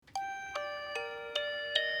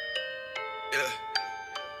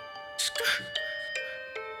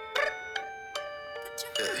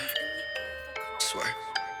Swear.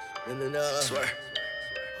 Swear.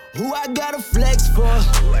 Who I gotta flex for?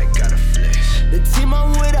 Who I gotta flex? The team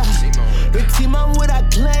I'm with, the team I'm with, I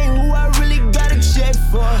claim. Who I really gotta check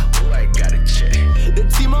for? Who I gotta check? The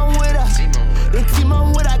team I'm with, the team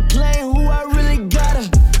I'm with, I claim. Who I really gotta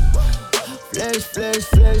flex, flex,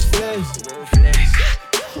 flex, flex.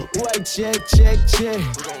 Who I check, check, check.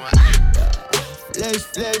 Flex,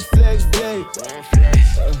 flex, flex, flex.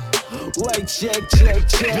 Who I check, check,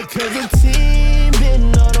 check. Because the team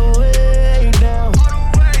been all the way down.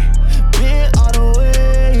 Been all the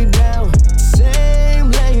way down.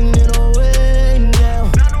 Same lane in a way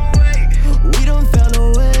now. We done found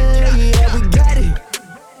a way, yeah, we got it.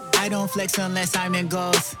 I don't flex unless I'm in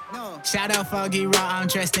goals. Shout out Foggy Raw, I'm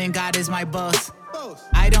dressed in God is my boss.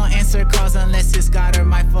 I don't answer calls unless it's God or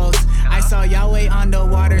my foes. I saw Yahweh on the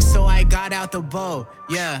water, so I got out the boat.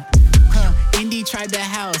 Yeah. Indy tried the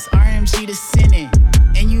house, RMG the Senate.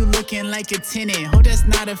 And you looking like a tenant. Oh, that's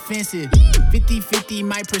not offensive. 50-50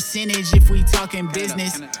 my percentage if we talking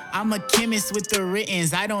business. I'm a chemist with the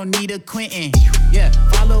writtens, I don't need a Quentin. Yeah,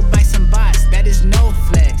 followed by some bots, that is no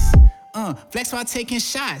flex. Flex while taking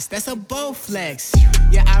shots, that's a bow flex.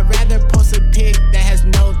 Yeah, I'd rather post a pic that has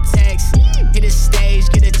no text. Hit a stage,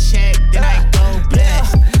 get a check, then I go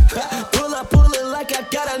bless. Pull up like I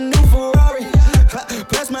got a new Ferrari.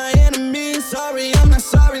 Pass my enemies, sorry, I'm not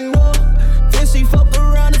sorry, no. Fancy fuck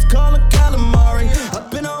around, it's called a calamari.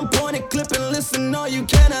 I've been on point and clipping, listen, all you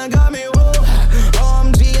can, I got me, whoa.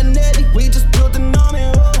 OMG and Eddie, we just built an army,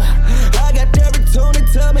 whoa. I got Derek Tony,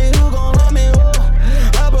 tell me who gon' love me, whoa.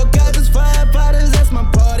 I broke out just firefighters, that's my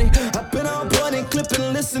party. I've been on point and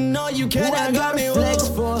clipping, listen, all you can, I got me, flex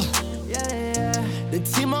for. The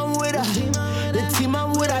team I'm with, the team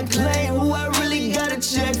I'm with, I claim. Who I really gotta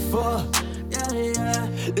check for.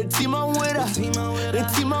 The team I'm with, the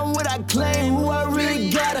team I'm with, I claim. Who I really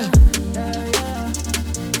gotta.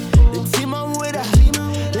 The team I'm with,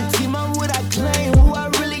 the team I'm with, I claim. Who I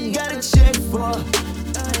really gotta check for.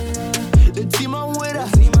 The team I'm with,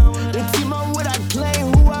 the team I'm with, I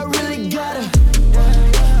claim. Who I really gotta.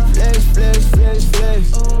 Flex, flex, flex,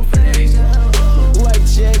 flex. Who I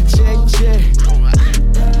check, check, check.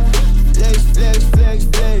 Flex, flex, flex,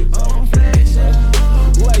 flex.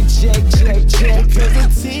 Why check, check, check. Cause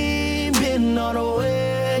the team been all the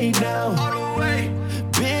way down.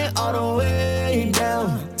 Been all the way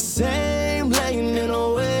down. Same lane in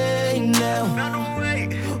a way now.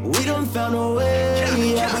 We done found a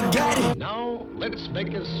way, yeah, we got it. Now, let's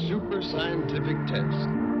make a super scientific test.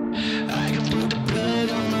 I can put the blood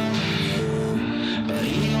on him, but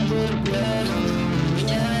he don't put the blood on him,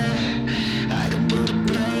 yeah. I can put the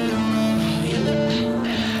blood on him,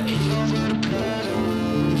 yeah. He don't put the blood on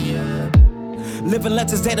him, yeah. Living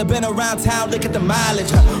legends that have been around town, look at the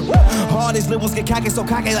mileage. All these little ones get cocky, so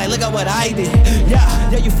cocky, like look at what I did.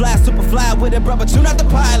 Yeah, you fly, super fly with it, bro, but you not the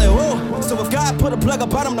pilot. Whoa. So if God put a plug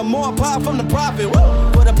up on him, the more power from the prophet.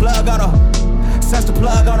 Whoa. Put a plug on her, set the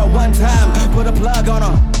plug on her one time. Put a plug on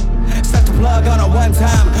her. Set the plug on her one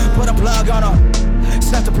time, put a plug on her.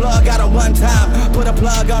 Set the plug out her one time, put a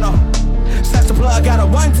plug on her. Set the plug out her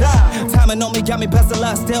one time. Timing on me got me best of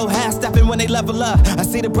luck, still half-stepping when they level up. I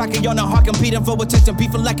see the bracket on the heart competing for attention,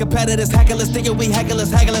 beefing like competitors. Hecklers thinking we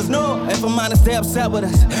hecklers, no. If I'm honest, they upset with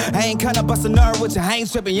us. I ain't kinda bust a nerve with you, I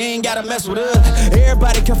ain't tripping, you ain't gotta mess with us.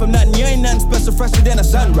 Everybody come from nothing, you ain't nothing special, fresher than a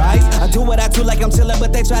sunrise. I do what I do like I'm chillin',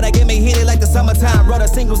 but they try to get me heated like the summertime. Wrote a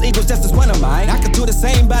singles, equals just as one of mine. I could do the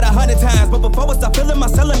same about 100 times, but before I start feeling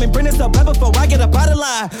myself, let me bring this up right before I get up out of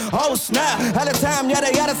line. Oh snap, out of time, yeah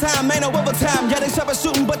they out of time, ain't no overtime. Yeah they sharp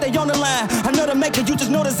shooting, but they on the line. I know the maker, you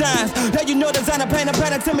just know designs. Yeah you know designer, paint a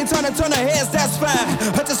to me, turn the heads, that's fine.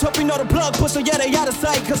 I just hope you know the plug pusher, yeah they out of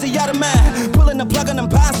sight, cause he out of mind. Pulling the plug on them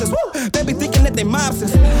bastards, woo, they be thinking that they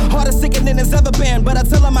mobsters. Harder sicking than it's ever been, but I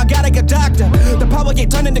tell them I gotta get doctor. The power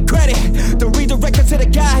get turned into credit, the redirection to the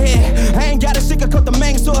guy here. I ain't gotta sugarcoat the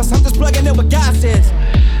main source, I'm just plugging in what God says.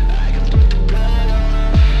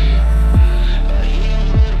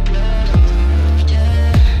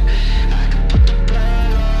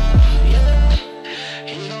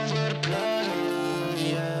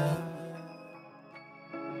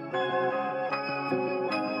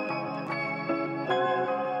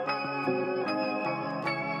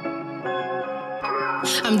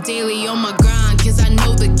 I'm daily on my grind, cause I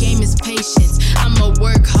know the game is patience. I'ma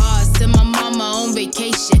work hard, send my mama on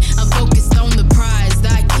vacation. I'm focused on the prize,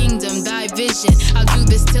 thy kingdom, thy vision. I'll do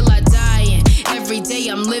this till I die, and every day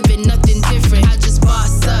I'm living nothing different. I just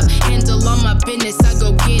boss up, handle all my business, I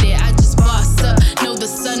go get it. I just boss up, know the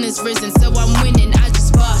sun is risen, so I'm winning. I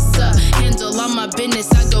just boss boss up. Handle all my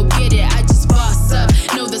business, I go get it, I just boss up.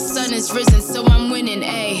 Know the sun is risen, so I'm winning,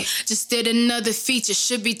 ayy. Just did another feature,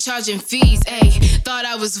 should be charging fees, ayy. Thought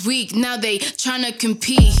I was weak, now they tryna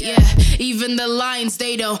compete, yeah. Even the lions,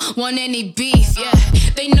 they don't want any beef, yeah.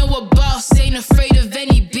 They know a boss ain't afraid of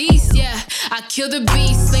any beast, yeah. I kill the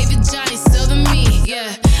beast, slay the giants, sell the meat,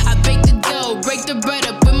 yeah. I bake the dough, break the bread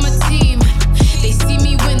up with my team. They see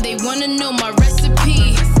me when they wanna know my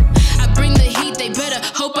recipe. I bring the heat, they better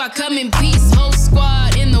hope I come in peace. Whole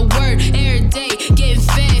squad in the word, every day getting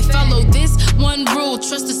fed. Follow this one rule,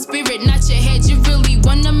 trust the spirit, not your head. You really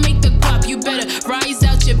wanna make the crop, you better rise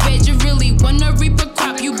out your bed. You really wanna reap a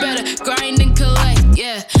crop, you better grind and collect,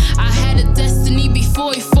 yeah. I had a destiny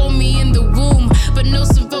before he formed me in the womb, but know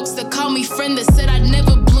some folks that call me friend that said I'd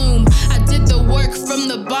never bloom. I did the work from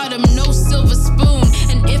the bottom, no silver spoon.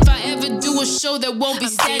 And if I ever do a show, that won't be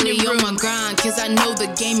standing on my grind, cause I know the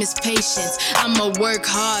game is patience. I'ma work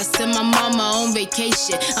hard, send my mama on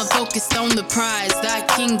vacation. I'm focused on the prize, thy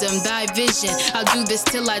kingdom, thy vision. I'll do this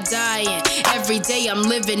till I die, and every day I'm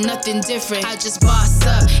living nothing different. I just boss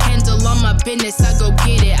up, handle all my business, I go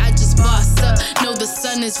get it, I just boss up. Know the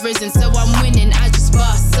sun is risen, so I'm winning, I just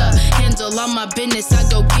boss up. Handle all my business, I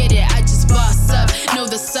go get it, I just boss up. Know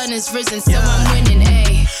the sun is risen, so I'm winning,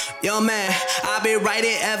 ayy. Yo man, I've been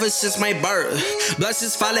writing ever since my birth.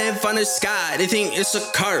 Blessings falling from the sky, they think it's a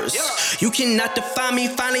curse. You cannot define me,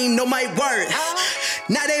 finally know my worth.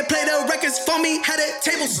 Now they play the records for me, had the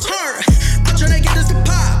tables turn. I'm tryna get this to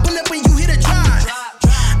pop, pull up when you hit a drive.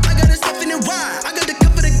 I got the stuff in the ride, I got the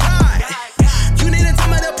cup for the grind. You need a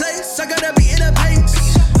time of the place, I gotta be in a pace.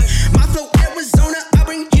 My flow Arizona, I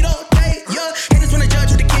bring heat all day, yeah. Haters wanna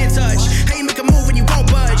judge what they can't touch. How you make a move when you won't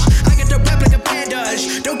budge? I got the rap like a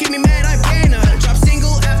bandage. Don't get me mad, I'm Anna. Drop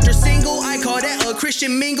single after single, I call that a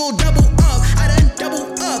Christian mingle. Double up, I done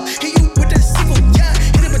double up. Hit you with the single, yeah.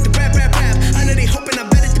 Hit it with the rap. I know they hoping I'm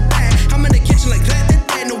better to back. I'm in the kitchen like that.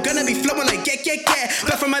 No gonna be flowing like yeah.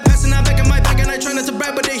 Back from my past and I'm back in my bag, and I try not to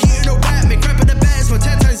brag, but they hear the rap. Make rap of the best, my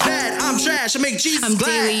 10 times bad. I'm trash, I make Jesus I'm glad.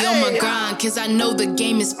 daily on my grind, cause I know the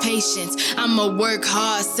game is patience. I'ma work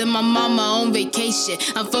hard, send my mama on vacation.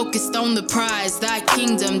 I'm focused on the prize, thy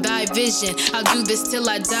kingdom, thy vision. I'll do this till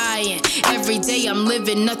I die, and every day I'm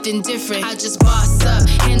living nothing different. I just boss up,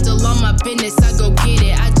 handle all my business, I go get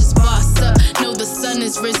it, I just boss up. Know the sun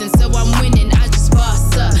is risen, so I'm winning, I just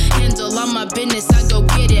boss up. Handle all my business, I go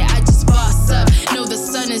get it, I just boss up. Know the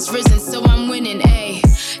sun is risen, so I'm winning, ayy.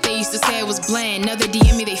 They used to say I was bland, now they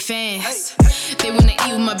DM me they fans. They wanna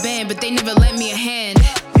eat with my band, but they never lent me a hand.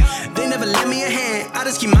 They never lend me a hand, I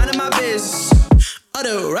just keep minding my business.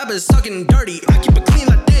 Other rappers talking dirty, I keep it clean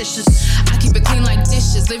like dishes. I keep it clean like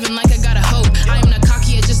dishes, living like I got a hope. I am not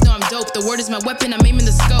cocky, I just know I'm dope. The word is my weapon, I'm aiming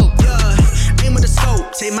the scope. Yeah, aim with the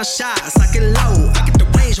scope, take my shots, lock it low. I get the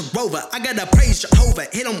Range Rover, I gotta praise Jehovah.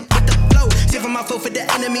 Hit him with the flow, save my foe for the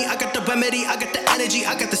enemy. I got the remedy, I got the energy,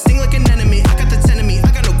 I got the sting like an enemy. I got the enemy,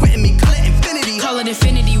 I got no quit in me, call it infinity. Call it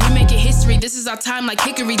infinity, we make it history. This is our time like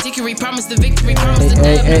hickory dickory. Promise the victory, promise the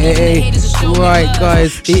hey. Right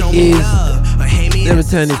guys, it is. Let me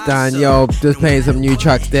turn this down, yo. Just playing some new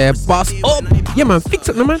tracks there. Boss up, yeah man, fix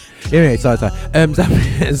it, no man. Yeah, sorry.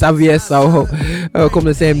 Xavier, so come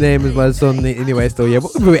the same name as my son. Anyway, still yeah,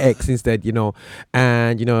 but with X instead, you know.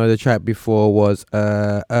 And you know the track before was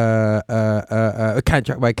a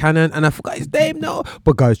track by Canon, and I forgot his name now.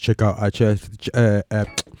 But guys, check out our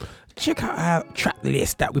check out our track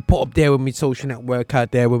list that we put up there when we social network out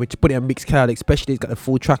there, when we put it on Mixcloud especially. It's got the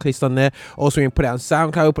full track list on there. Also when we put it on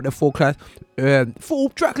SoundCloud, we put the full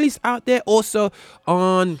track list out there. Also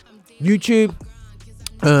on YouTube.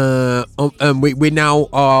 We now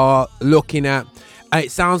are looking at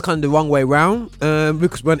it sounds kind of the wrong way round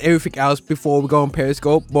because we want everything else before we go on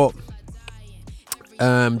Periscope, but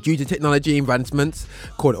due to technology advancements,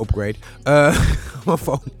 call it upgrade, my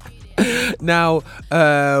phone. Now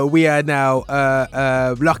we are now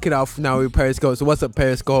locking off now with Periscope. So what's up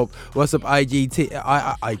Periscope, what's up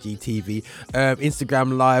IGTV,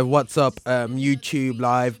 Instagram live, what's up YouTube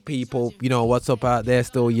live people, you know what's up out there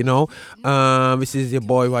still, you know. This is your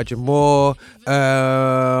boy Roger Moore,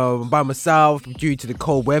 by myself due to the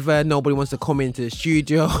cold weather. Nobody wants to come into the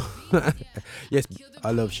studio. Yes,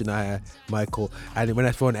 I love Shania Michael, and when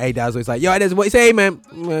I phone A-Daz, it's like, yo, that's what you say, man.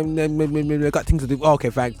 I got things to do. Okay,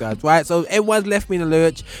 thanks, guys. Right, so everyone's left me in the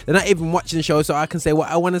lurch. They're not even watching the show, so I can say what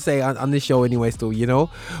I want to say on this show anyway, still, you know.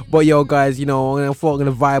 But yo, guys, you know, I thought I'm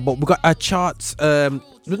gonna vibe, but we got our charts. No,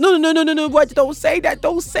 why don't say that?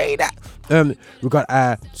 Don't say that. we got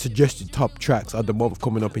our suggested top tracks of the month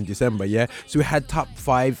coming up in December. Yeah, so we had top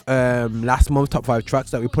 5 last month, top 5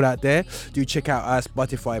 tracks that we put out there. Do check out our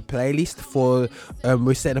Spotify playlist for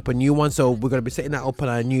we're setting up a new one, so we're gonna be setting that up on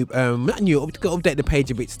our new update the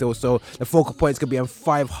page a bit still. So the focal point is gonna be on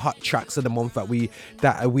 5 hot tracks of the month that we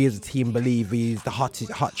as a team believe is the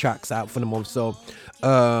hot tracks out for the month. So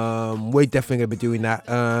we're definitely gonna be doing that.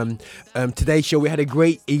 Today's show we had a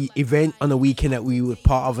great event on the weekend that we were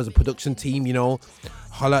part of as a production team. You know,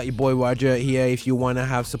 holla at your boy Roger here if you want to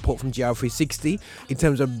have support from GR360 in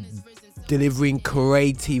terms of delivering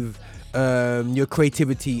creative your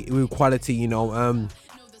creativity with quality. You know,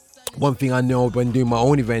 one thing I know when doing my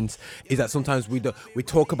own events is that sometimes we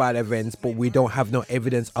talk about events, but we don't have no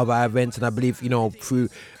evidence of our events. And I believe, you know, through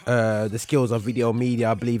the skills of video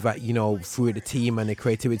media, I believe that, you know, through the team and the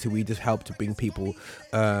creativity, we just help to bring people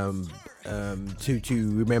to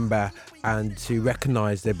remember and to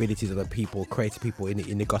recognize the abilities of the people, creative people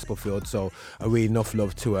in the gospel field. So I really enough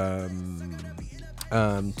love to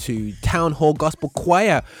Town Hall Gospel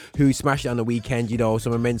Choir, who smashed it on the weekend. You know,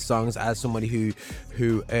 some immense songs. As somebody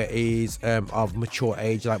who is of mature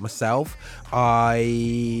age like myself,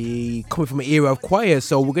 I coming from an era of choir,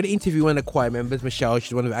 so we're going to interview one of the choir members, Michelle.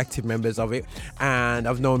 She's one of the active members of it, and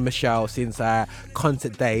I've known Michelle since our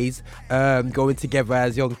concert days, going together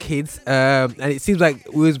as young kids, and it seems like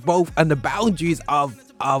we was both on the boundaries of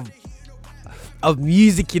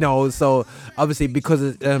music, you know. So obviously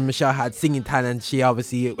because Michelle had singing talent, she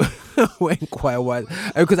obviously went quite well,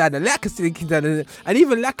 because I had a lack of singing talent and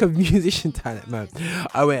even lack of musician talent, man.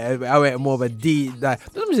 I went more of a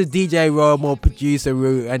DJ role, more producer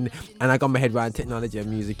route, and I got my head around technology and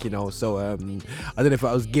music, you know. So I don't know if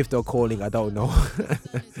I was gift or calling, I don't know.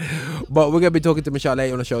 But we're gonna be talking to Michelle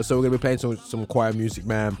later on the show, so we're gonna be playing some choir music,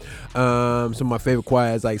 man. Some of my favorite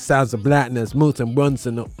choirs like Sounds of Blackness, Milton,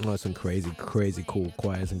 Brunson, some crazy cool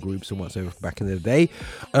choirs and groups and whatsoever back in the day.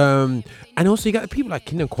 And also you got people like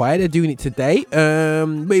Canon Choir, they're doing it today.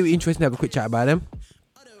 Maybe interesting to have a quick chat about them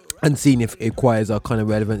and seeing if choirs are kind of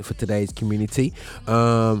relevant for today's community.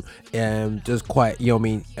 Just quite, you know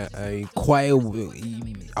what I mean, choir,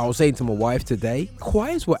 I was saying to my wife today,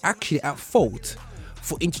 choirs were actually at fault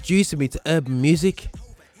for introducing me to urban music,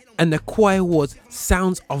 and the choir was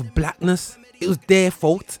Sounds of Blackness. It was their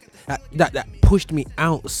fault that pushed me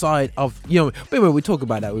outside of, you know. But anyway, we talk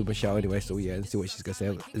about that with Michelle anyway, so yeah, and see what she's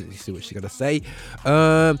gonna say.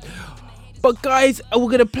 But guys, we're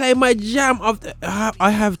gonna play my jam of I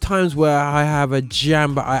have times where I have a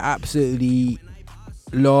jam that I absolutely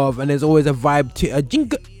love, and there's always a vibe to a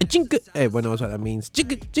jingle. Everyone knows what that means.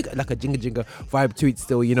 Jingle, like a jingle vibe to it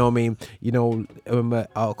still, you know what I mean? You know, I remember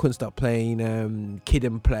I couldn't stop playing Kid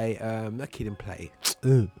and Play, not Kid and Play.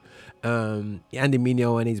 Andy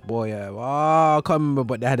Mineo and his boy, I can't remember,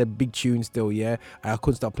 but they had a big tune still, yeah. I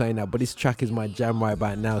couldn't stop playing that, but this track is my jam right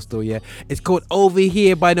about now still, yeah. It's called Over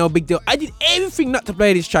Here by No Big Deal. I did everything not to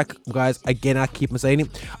play this track, guys. Again, I keep on saying it.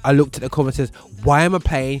 I looked at the comments and says, why am I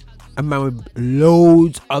playing a man with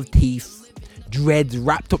loads of teeth, dreads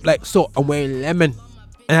wrapped up like salt, and wearing lemon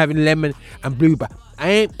and having lemon and blue, but I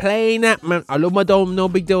ain't playing that, man. I love my dome, No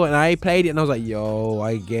Big Deal, and I played it, and I was like, yo,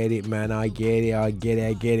 I get it, man. I get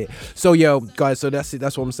it. So, yo, guys, so that's it.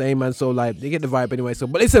 That's what I'm saying, man. So, like, you get the vibe anyway. So,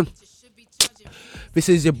 but listen, this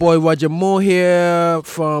is your boy Roger Moore here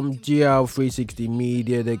from GR360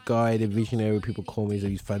 Media, the guy, the visionary. People call me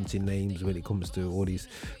these fancy names when it comes to all these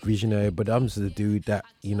visionary, but I'm just the dude that,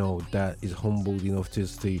 you know, that is humbled enough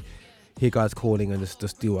just to hear God's calling and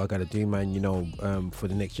just do what I gotta do, man, you know, for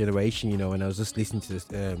the next generation, you know. And I was just listening to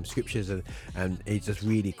the scriptures, and it's just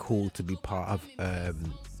really cool to be part of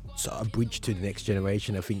sort of bridge to the next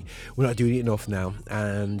generation. I think we're not doing it enough now,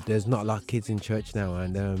 and there's not a lot of kids in church now,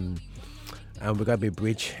 and we're gonna be a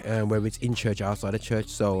bridge, whether it's in church or outside of church.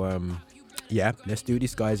 So yeah, let's do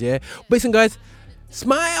this, guys. Yeah, but listen, guys,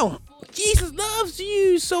 smile. Jesus loves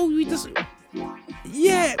you, so we just,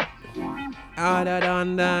 yeah. Okay.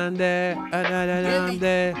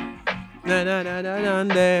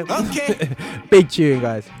 Big tune,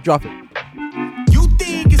 guys. Drop it. You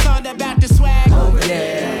think it's all about the swag? Over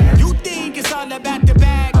here. You think it's all about the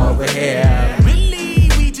bag? Over here. Really,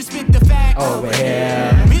 we just spit the facts. Over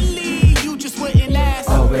here. Really, you just wouldn't last.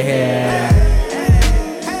 Over here.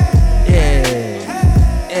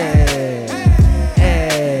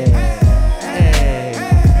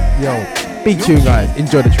 Yo, big tune, guys.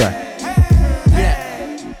 Enjoy the track.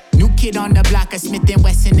 Kid on the block, a Smith &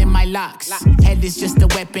 Wesson in my locks. Head is just a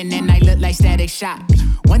weapon and I look like Static Shock.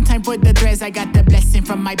 One time for the threads, I got the blessing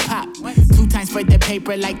from my pop. 2 times for the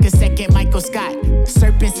paper, like the second Michael Scott.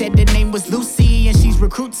 Serpent said the name was Lucy and she's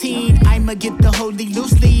recruiting. I'ma get the holy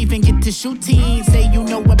loose leaf and get to to shooting. Say you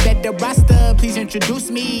know a better roster, please introduce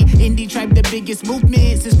me. Indie tribe, the biggest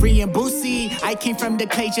movements is Bree and Boosie. I came from the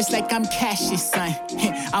clay just like I'm Cassius, son.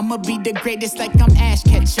 I'ma be the greatest like I'm Ash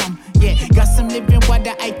Ketchum. Yeah, got some living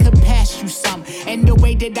water, I could pass you some. And the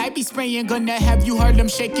way that I be spraying, gonna have you Harlem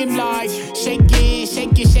shaking like shake it,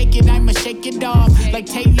 shake it, shake it, I'ma shake it off. Like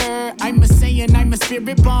Taylor, I'm a saying, I'm a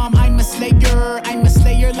spirit bomb, I'm a slayer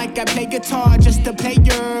like I play guitar, just a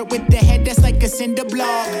player with the head that's like a cinder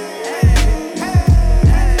block.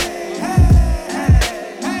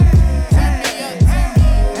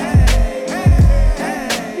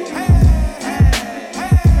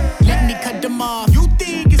 Let me cut them off. You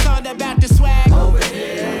think it's all about the swag? Over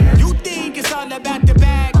here. You think it's all about the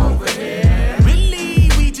bag? Over here. Really,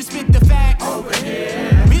 we just spit the facts? Over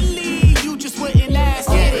here. Really, you just wouldn't last?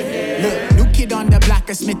 Get it? Look, new kid on the block,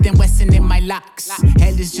 a Smith & Wesson in my locks.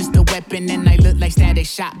 Hell is just a weapon and I look like Static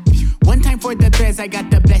Shock. One time for the threads, I got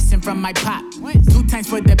the blessing from my pop. 2 times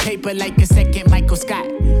for the paper, like a second Michael Scott.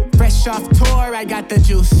 Fresh off tour, I got the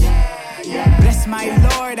juice. Bless my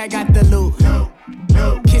Lord, I got the loot.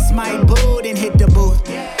 Kiss my boot and hit the booth.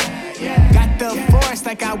 Got the force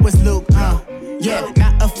like I was Luke. Yeah,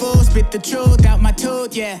 not a fool, spit the truth out my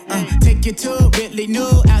tooth. Yeah, take you to really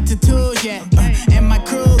new altitude. Yeah, and my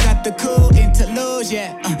crew got the cool interlude.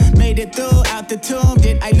 Yeah, made it through out the tomb.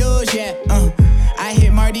 Did I lose? Yeah, I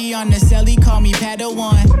hit Marty on the celly, call me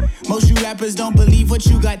Padawan. Most you rappers don't believe what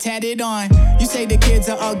you got tatted on. You say the kids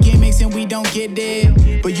are all gimmicks and we don't get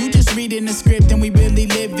it, but you just reading the script and we really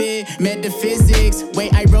live it. Metaphysics, way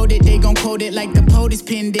I wrote it, they gon' quote it like the POTUS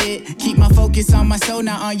pinned it. Keep my focus on my soul,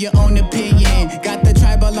 not on your own opinion. Got the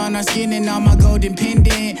tribal on our skin and on my golden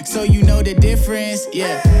pendant, so you know the difference,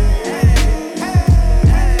 yeah.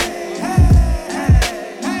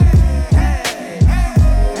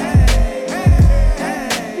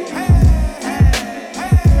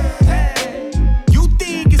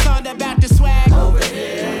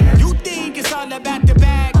 About the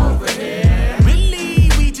bag. Over here. Really,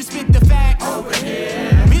 we just spit the facts. Over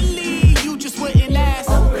here. Really, you just wouldn't last.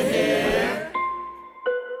 Over here.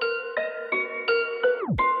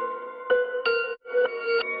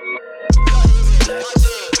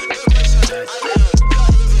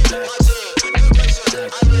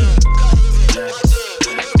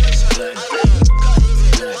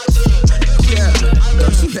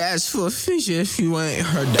 Ask for a feature if you ain't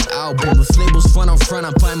heard the album. With labels front on front,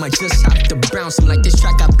 I might just have to bounce. I'm like this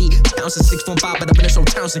track I beat bouncing 615, but I've been so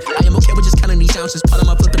Townsend. I am okay with just counting these ounces. Part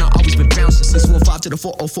of my flipping, I've always been bouncing. 615 to the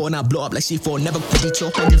 404, and I blow up like C4. Never could beat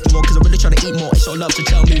your hungry for more, cause I really try to eat more. It's all love to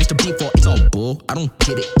tell me what's the beat for. It's all bull, I don't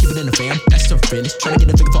get it. Keep it in the fam, that's the realest. Trying to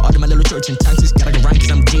get a figure for all of my little church and taxes. Gotta go right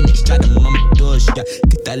cause I'm getting it. Got the mama doors, yeah.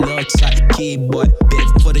 Get that little tight keyboard. Bit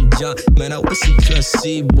for the jump, man, I wish you could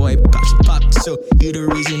see, boy. Pop, so you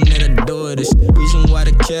the reason that I do it. Reason why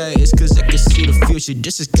the care is cause I can see the future.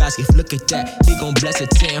 This is God's gift, look at that. He gon' bless a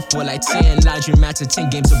 10 for like 10 laundry mats and 10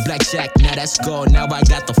 games of blackjack. Now that's gold, now I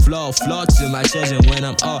got the floor to my children when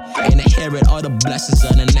I'm all and inherit all the blessings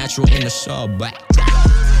of the natural in the soul. But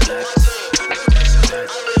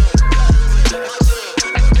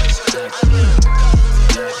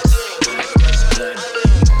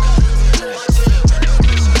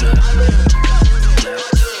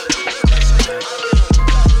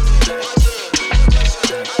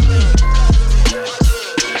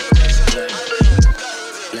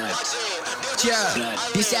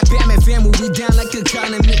we down like a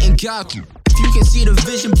Canon meeting Kirk. If you can see the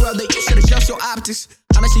vision, brother, you should adjust your optics.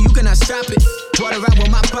 Honestly, you cannot stop it. Brought around with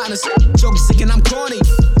my partners. Joke is sick and I'm corny.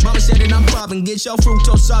 Mama said that I'm popping. Get your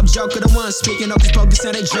fructose up, joke of the one speaking of this focus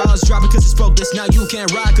and they jaws dropping cause it's focused. Now you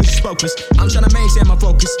can't ride cause you spokeless. I'm trying to maintain my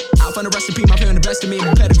focus. I'll find a recipe, my family the best of me.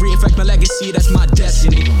 My pedigree affect my legacy, that's my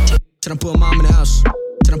destiny. Tryna put mom in the house.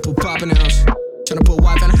 Tryna put pop in the house. Tryna put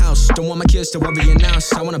wife in the house, don't want my kids to worry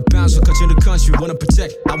announce. I wanna bounce, we'll country to country, wanna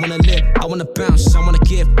protect. I wanna live, I wanna bounce, I wanna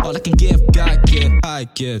give. All I can give, God give, I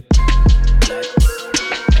give.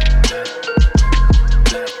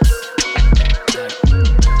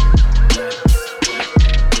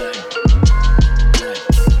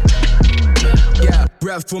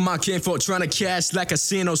 Breath for my kinfolk, tryna cash like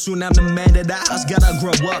casino. Soon I'm the man of the house, gotta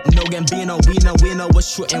grow up. No Gambino, we know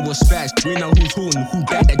what's true and what's facts. We know who's who and who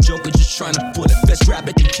bad. That joker just tryna pull it. Best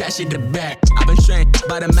rabbit and cash in the back. I've been trained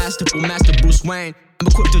by the masterful master Bruce Wayne. I'm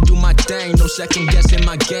equipped to do my thing, no second guessing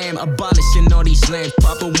my game. Abolishing all these lanes,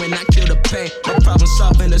 proper when I kill the pain. My problem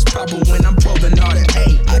solving is proper when I'm probing all the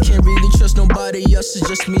hate. I can't really trust nobody else, it's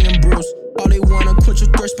just me and Bruce. All they wanna quench your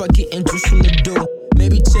thirst by getting juice from the dew.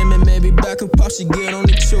 Maybe timid, maybe back and possibly get on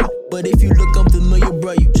it too. But if you look unfamiliar,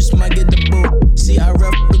 bro, you just might get the boo. See, I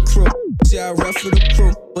ref for the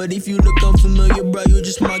crew, but But if you look unfamiliar, bro, you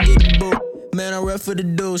just might get the boot. Man, I rap for the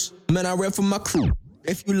dudes. Man, I rap for my crew.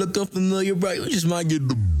 If you look unfamiliar, bro, you just might get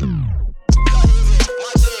the boot.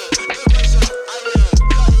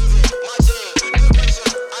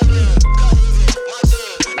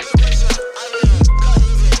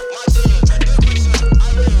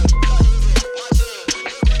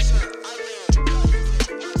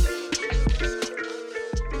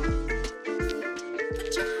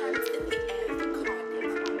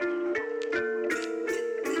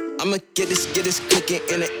 I'ma get this cooking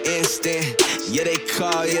in an instant. Yeah, they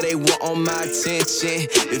call, yeah, they want on my attention.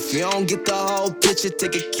 If you don't get the whole picture,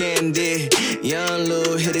 take a candy. Young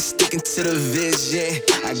little hitter sticking to the vision.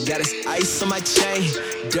 I got this ice on my chain,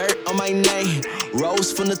 dirt on my name.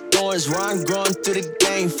 Rose from the thorns, Ron growing through the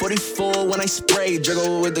game. 44 when I spray,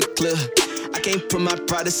 juggle with the clip. I can't put my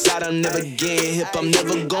pride aside, I'm never getting hip. I'm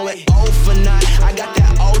never going over night. I got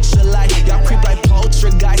that ultra light. Y'all creep like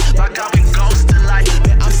poltergeist. My God, we ghost to life.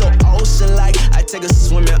 Man, I'm so ocean-like. I take a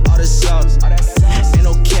swim in all the sauce. Ain't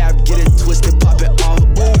no cap, get it twisted, pop it off.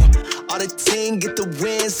 Ooh, all the team get the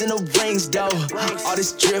wins and the rings, though. All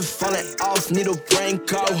this drip falling off, need a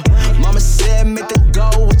raincoat. Mama said, make the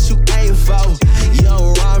goal, what you aim for? You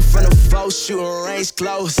don't run from the foe, shooting range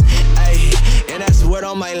close. Ayy, and that's word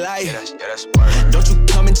on my life. Don't you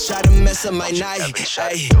come and try to mess up my night.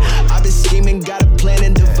 Ayy, I've been scheming, got a plan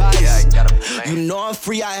and device. You know I'm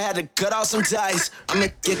free, I had to cut off some ties. I'ma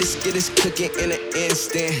get this cooking in an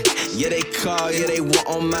instant. Yeah, they call, yeah, they want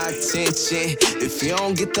on my attention. If you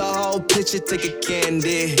don't get the whole picture, take a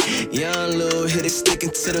candy. Young little hitter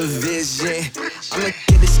sticking to the vision. I'ma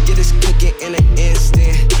get this cooking in an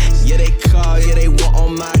instant. Yeah, they call, yeah, they want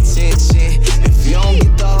on my attention. If you don't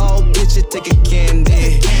get the whole picture, take a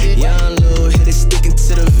candy. Young little hitter sticking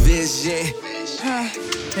to the vision.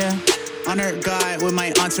 Yeah. Honor God with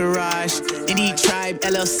my entourage. Indie Tribe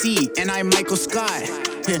LLC, and I'm Michael Scott.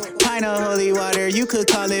 Pint of holy water, you could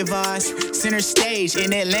call it Voss. Center stage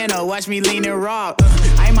in Atlanta, watch me lean and rock.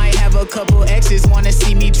 I might have a couple exes wanna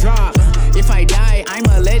see me drop. If I die, I'm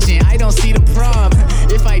a legend, I don't see the prob.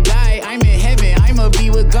 If I die, I'm in heaven, I'ma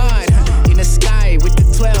be with God. In the sky with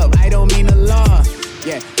the 12, I don't mean the law.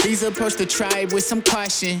 Yeah, please approach the tribe with some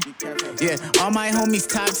caution. Yeah, all my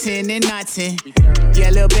homies top 10 and not 10. Yeah,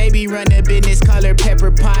 little baby run a business, call her Pepper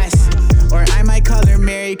Potts. Or I might call her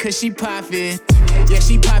Mary, cause she poppin'. Yeah,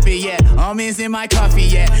 she poppin', yeah. Almonds in my coffee,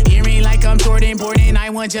 yeah. Hearing like I'm Jordan Borden, I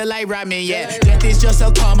want you like ramen, yeah. Death is just a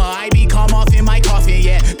comma, I be calm off in my coffin,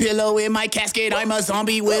 yeah. Pillow in my casket, I'm a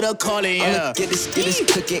zombie with a calling, yeah. I'ma get this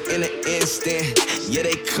cooking in an instant. Yeah,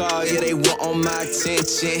 they call, yeah, they want on my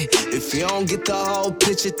attention. If you don't get the whole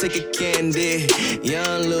picture, take a candy.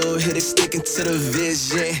 Young little hitter sticking to the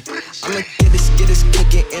vision. I'ma get this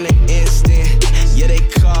cooking in an instant. Yeah, they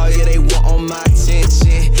call, yeah, they want on my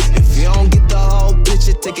attention. If you don't get the whole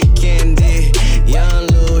picture, take a candy. Young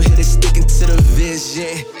little hitter sticking to the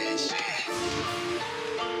vision.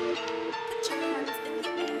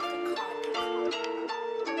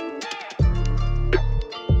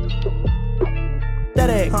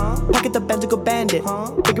 Aesthetic, pocket the Benz to go bandit.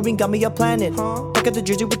 Figurine got me a planet. Back at the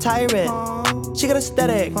jersey, retire it. She got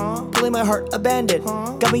aesthetic, pulling my heart a bandit.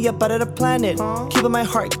 Got me up out of the planet, keeping my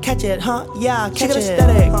heart catch it, yeah, catch it. She got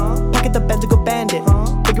aesthetic, pocket the Benz to go bandit.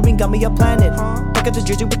 Figurine got me a planet. Back at the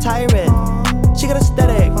jersey, retire it. She got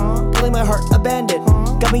aesthetic, pulling my heart a bandit.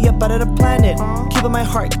 Got me up out of the planet, keeping my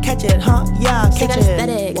heart catch it, yeah, catch it. She got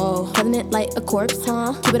aesthetic, whoa, holding it like a corpse,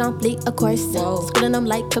 Keep it on fleek, of course, whoa. Schooling them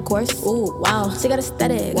like a course, ooh, wow. She got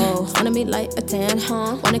aesthetic, whoa, on me like a 10,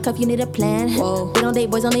 Want a cup, you need a plan, whoa. We don't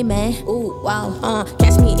date boys, only man, ooh, wow.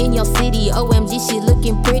 Catch me in your city, OMG, she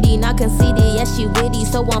looking pretty, not conceited, yeah, she witty,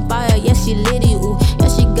 so on fire, yeah, she litty, ooh. Yeah,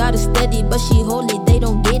 she got it steady, but she holy, they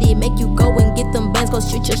don't get it. Make you go and get them bands, go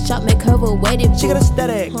shoot your shot, make her a waiting. She got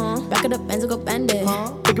aesthetic, back of the Benz, go bend it.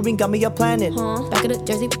 Figurine got me a planet. Back of the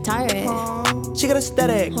jersey, retire it. She got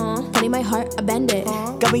aesthetic, honey, my heart, I bend it.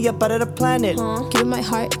 Got me up out of the planet, keeping my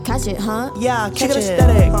heart, catch it, yeah, catch it. She got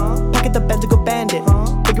aesthetic, back at the Benz to go bandit.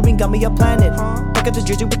 Figurine got me a planet. Back at the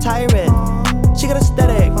jersey, retire it. She got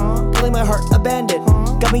aesthetic, pulling my heart a bandit.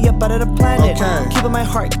 Got me up out of the planet, keeping my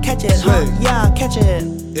heart catch it, yeah, catch it.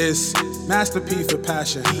 It's masterpiece with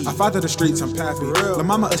passion. I fought to the streets, I'm pappy. La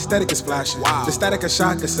mama aesthetic is flashing. The static of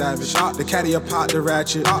shock is savage. The caddy a pot, the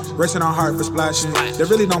ratchet. Racing on heart for splashing. They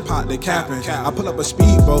really don't pop, they capping. I pull up a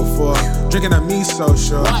speedboat for drinking a me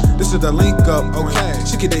social. This is the link up, okay.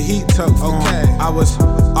 She get the heat tuck, okay. I was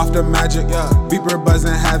off the magic, Beeper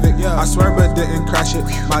buzzing havoc. I swear but didn't crash it.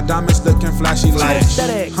 My diamonds looking flashy like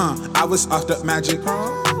I was off the magic.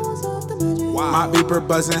 My beeper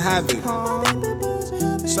buzzing havoc.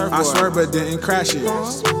 I swear but didn't crash it.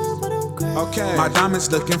 Okay, my diamonds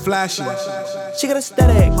looking flashy. She got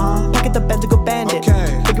aesthetic, pocket the bend to go bandit.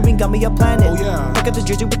 Okay, figurine got me a planet. Oh yeah, back at the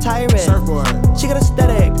jersey with tyrant. Surfboard. She got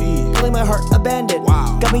aesthetic, calling my heart a bandit.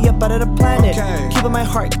 Wow, got me up out of the planet. Okay, keeping my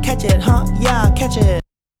heart, catch it, huh? Yeah, catch it.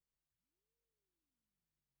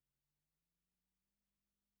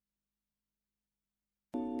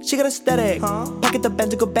 She got aesthetic, pocket the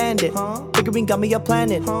bend to go bandit. Figurine got me a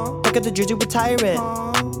planet. back at the jersey with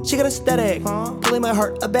tyrant. She got aesthetic, calling my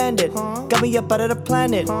heart a bandit. Got me up out of the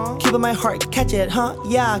planet, keeping my heart, catch it, huh?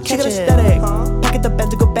 Yeah, catch it. She got aesthetic, pocket the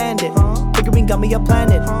bend to go bandit. Figurine got me a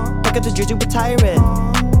planet, back at the jersey with tyrant.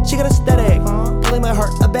 She got aesthetic, calling my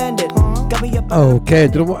heart a bandit. Okay,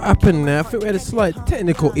 don't know what happened there. I think we had a slight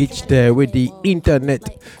technical itch there with the internet.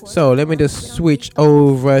 So let me just switch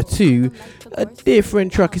over to a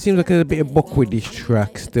different track. It seems like there's a bit of buck with this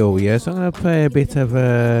track still, yeah. So I'm gonna play a bit of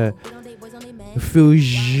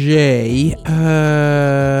Fuge,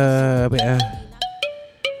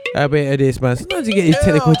 a bit of this, man. Sometimes you get these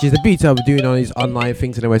technical itches. The beats I'm doing on these online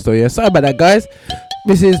things anyway. So yeah, sorry about that, guys.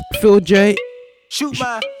 This is Phil J. Shoot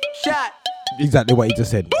my shot. Exactly what he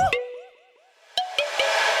just said.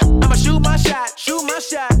 I'ma shoot my shot,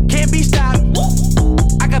 can't be stopped.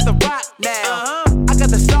 I got the rock now, I got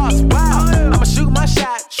the sauce, wow. I'ma shoot my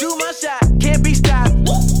shot, can't be stopped.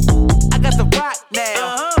 I got the rock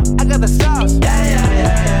now, I got the sauce.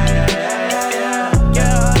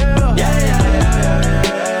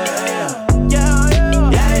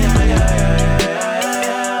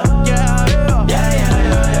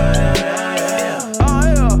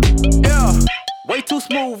 Way too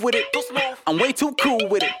smooth with it, I'm way too cool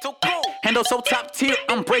with it. Handle so top tier,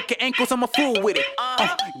 I'm breaking ankles, I'm a fool with it.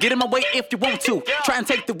 Get in my way if you want to. Try and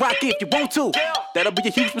take the rock if you want to. That'll be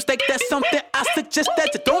a huge mistake, that's something I suggest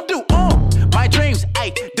that you don't do. My dreams,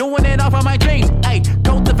 ayy, doing it off of my dreams, ayy.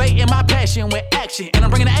 Cultivating my passion with action, and I'm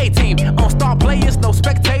bringing the A-team. Star players, no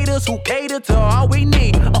spectators who cater to all we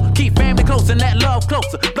need. Keep family close and that love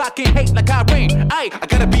closer. Blocking hate like Irene, ayy. I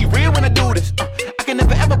gotta be real when I do this. I can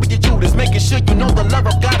never ever be a Judas, making sure you know the love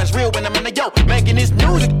of God is real when I'm in the making this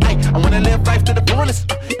music, ayy. I wanna live life to the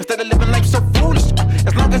fullest, instead of living life so foolish.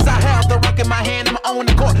 As long as I have the rock in my hand, I'm on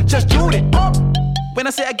the court, just shoot it. When I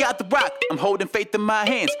say I got the rock, I'm holding faith in my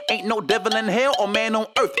hands. Ain't no devil in hell or man on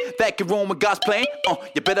earth that can ruin with God's plan.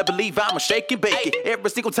 You better believe I'ma shake and bake it. Every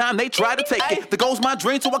single time they try to take it. The goal's my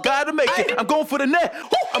dream, so I gotta make it. I'm going for the net,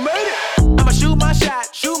 I made it. I'ma shoot my shot,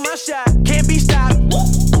 can't be stopped.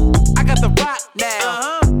 I got the rock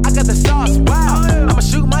now, I got the sauce, wow. I'ma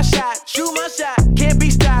shoot my shot, can't be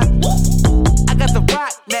stopped. I got the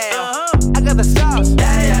rock now, I got the sauce.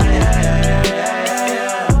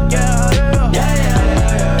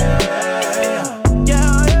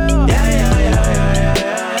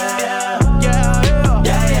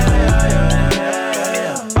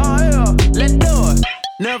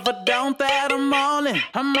 Never down that I'm all in.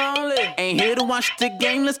 Ain't here to watch the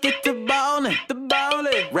game, let's get to ballin'.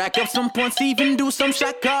 Rack up some points, even do some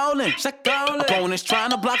shot calling. Opponents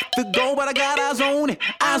trying to block the goal, but I got eyes on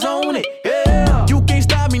it. Yeah, you can't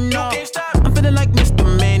stop me, no. I'm feeling like Mr.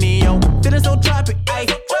 Manio, feeling so tropic,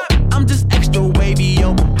 ayy. I'm just extra wavy,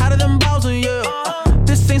 yo. How do them balls on you?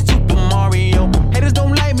 This ain't Super Mario. Haters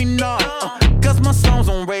don't like me, no. Cause my song's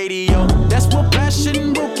on radio. That's what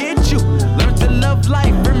passion will get you. Learn to love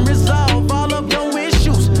life and resolve all of your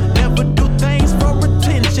issues. Never do things for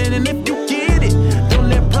attention, and if you get it, don't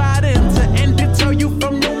let pride enter and deter you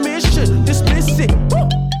from your mission. Dismiss it. Woo!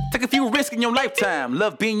 Take a few risks in your lifetime.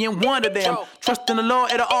 Love being one of them. Trust in the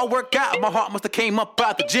Lord, it'll all work out. My heart must have came up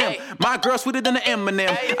out the gym. My girl sweeter than an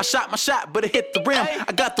Eminem. I shot my shot, but it hit the rim.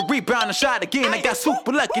 I got the rebound and shot again. I got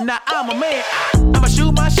super lucky, now I'm a man. I'ma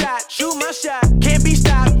shoot my shot, can't be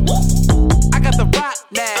stopped. I got the rock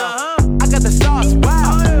now, I got the sauce,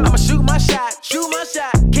 wow. I'ma shoot my shot,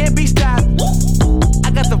 can't be stopped.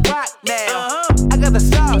 I got the rock now, I got the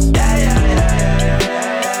sauce.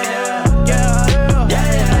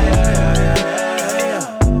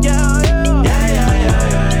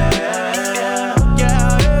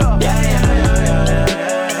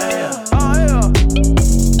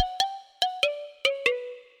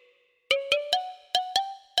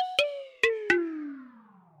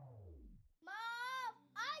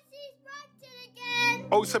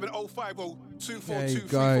 Hey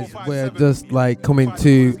guys, we're just like coming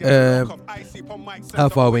to how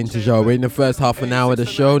far we're into the show. We're in the first half an hour of the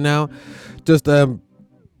show now. Just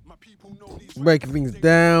breaking things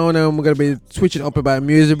down, and we're gonna be switching up about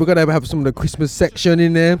music. We're gonna have some of the Christmas section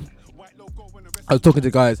in there. I was talking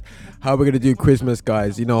to guys how we're gonna do Christmas,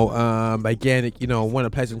 guys. You know, again, you know, want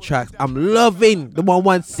to play some tracks. I'm loving the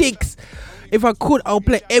 116. if I could, I'll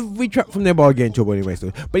play every track from there, but I'll get in trouble anyway.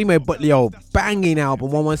 So, but anyway, but yo, banging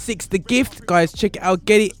album 116, The Gift, guys, check it out,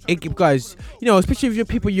 get it, guys. You know, especially if you're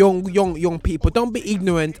people, young people, don't be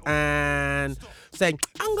ignorant and saying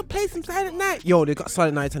I'm gonna play some Silent Night. Yo, they got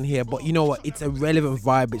Silent Night on here, but you know what? It's a relevant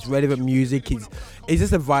vibe. It's relevant music. It's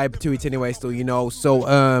just a vibe to it anyway. Still, you know.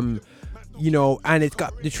 So you know, and it's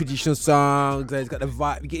got the traditional songs. It's got the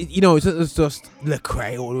vibe. You know, it's just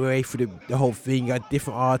Lecrae all the way through the whole thing. You got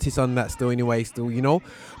different artists on that still anyway. Still, you know,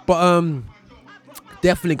 but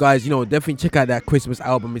definitely, guys, you know, definitely check out that Christmas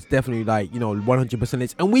album. It's definitely like, you know, 100%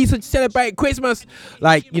 it. And we should celebrate Christmas,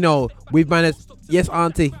 like, you know, we've managed. Yes,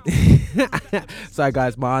 auntie. Sorry,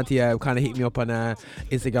 guys, my auntie kind of hit me up on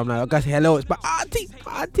Instagram. Like, guys, hello, it's my auntie,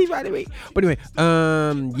 by the way. But anyway,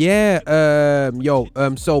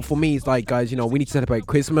 so for me, it's like, guys, you know, we need to celebrate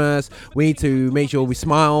Christmas. We need to make sure we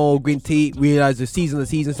smile, green tea, realize the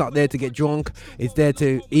season's not there to get drunk. It's there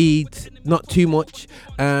to eat, not too much,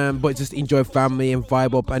 but just enjoy family and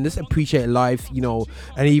vibe up and just appreciate life, you know.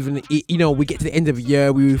 And even, you know, we get to the end of the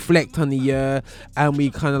year, we reflect on the year, and we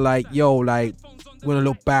kind of like, yo, like, when I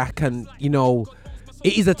look back, and you know,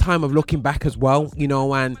 it is a time of looking back as well, you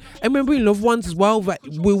know, and remembering loved ones as well that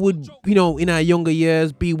we would, you know, in our younger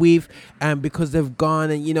years be with, and because they've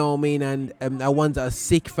gone, and you know what I mean, and our ones that are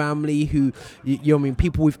sick, family who, you know what I mean,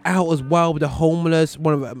 people without as well, with the homeless.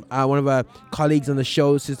 One of our colleagues on the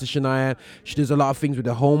show, Sister Shania, she does a lot of things with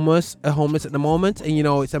the homeless at the moment, and you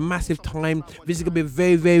know, it's a massive time. This is gonna be a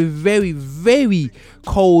very, very, very, very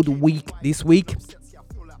cold week this week.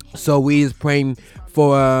 So we is praying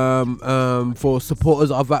for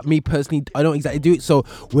supporters of that. Me personally, I don't exactly do it, so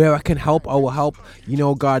where I can help, I will help. You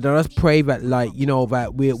know, God, and I just pray that, like, you know,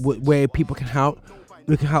 that where people can help,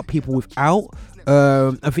 we can help people without.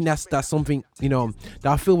 I think that's something, you know,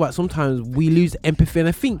 that I feel like sometimes we lose empathy, and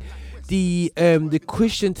I think the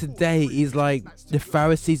Christian today is like the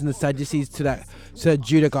Pharisees and the Sadducees to that. So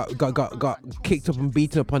Judah got kicked up and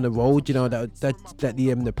beaten up on the road. You know, that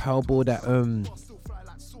the parable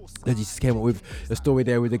that Jesus came up with, a story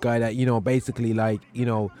there with the guy that, you know, basically, like, you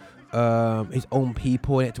know, his own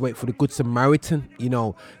people, and had to wait for the Good Samaritan, you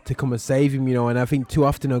know, to come and save him, you know. And I think too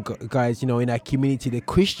often, guys, you know, in our community, the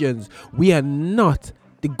Christians, we are not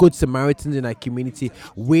the Good Samaritans in our community.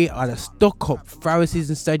 We are the stuck-up Pharisees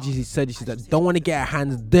and Sadducees that don't want to get our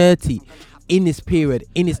hands dirty in this period,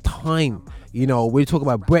 in this time. You know, we're talking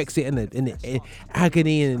about Brexit and the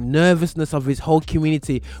agony and nervousness of his whole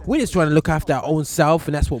community. We're just trying to look after our own self,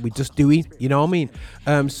 and that's what we're just doing. You know what I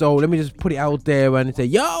mean? So let me just put it out there and say,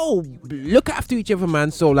 yo, look after each other,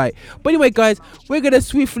 man. So like, but anyway, guys, we're gonna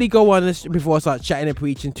swiftly go on this before I start chatting and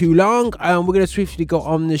preaching too long. We're gonna swiftly go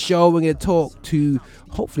on the show. We're gonna talk to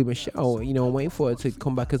hopefully Michelle. You know, I'm waiting for her to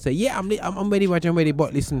come back and say, yeah, I'm ready, Roger, I'm ready.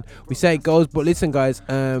 But listen, we say it goes. But listen, guys,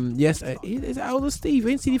 yes, it's Elder Steve.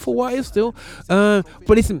 Ain't seen you for a while still. But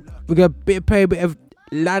listen, we're gonna play a bit of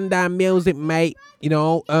London music, mate. You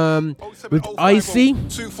know, with Icie,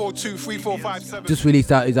 just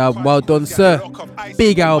released out his album. Well done, sir.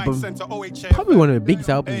 Big album, probably one of the biggest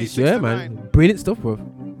albums this year, man. Brilliant stuff, bro.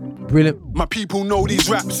 Brilliant. My people know these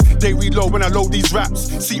raps. They reload when I load these raps.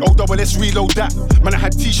 C-O-double-S reload that. Man, I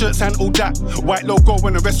had t-shirts and all that. White logo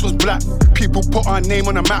when the rest was black. People put our name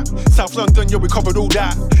on the map. South London, yeah, we covered all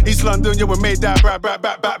that. East London, yeah, we made that.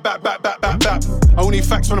 Back. Only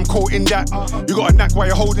facts when I'm caught in that. You got a knack while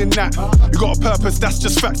you're holding that. You got a purpose, that's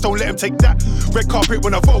just facts. Don't let them take that. Red carpet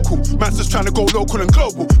when I vocal. Man's just trying to go local and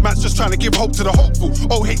global. Man's just trying to give hope to the hopeful.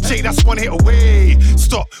 OHJ, that's one hit away.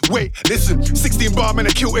 Stop, wait, listen. 16 bar, man,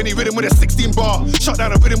 I kill any rhythm with a 16 bar. Shut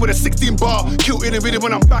down a rhythm with a 16 bar. Kill any rhythm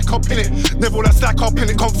when I'm back up in it. Never will I stack up in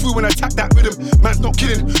it. Come through when I attack that rhythm. Man's not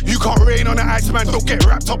kidding. You can't rain on the ice, man. Don't get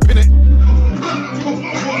wrapped up in it.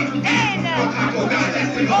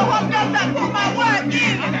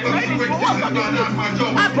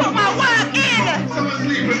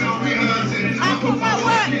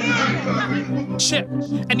 Shit,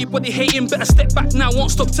 anybody hating better step back now.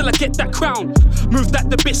 Won't stop till I get that crown. Moved that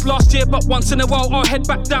the bits last year, but once in a while I'll head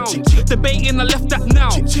back down. Debating, I left that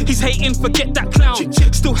now. He's hating, forget that clown.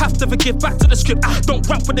 Still have to forgive, back to the script. Don't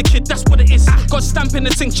rap with the kid, that's what it is. God stamping the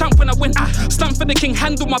thing, champ when I win. Stamp for the king,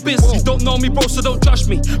 handle my biz. You don't know me, bro, so don't judge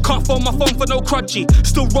me. Can't phone my phone for no crudgy.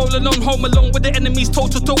 Still rolling on home alone with the enemies, toe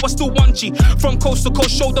to toe, I still 1G. From coast to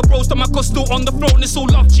coast, shoulder bros, that my God still on the throne, it's all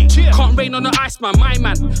love G. Can't rain on the ice, man, my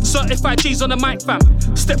man. Certified G's on the mic, fam.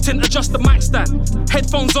 Stepped in, adjust the mic stand.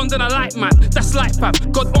 Headphones on, then I light, man. That's light, fam.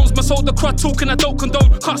 God owns my soul, the crowd talking, I don't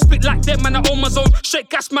condone. Can't spit like them, man, I own my zone. Straight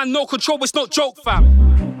gas, man, no control, it's not joke, fam.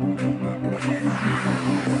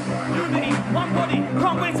 Unity, one body,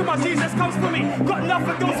 can't wait till my Jesus comes for me. Got love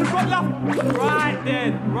for those who got love. Right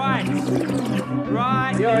then, right.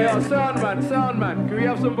 Yo, sound man. Can we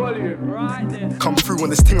have some volume? Right then. Come through on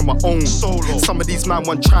this thing on my own. Solo. Some of these man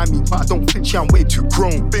want try me, but I don't think I'm way too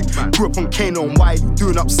grown. Big man. Grew up on Canon, Wiley,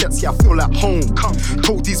 doing upsets, yeah, I feel like home. Come.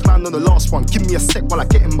 Told these man on the last one, give me a sec while I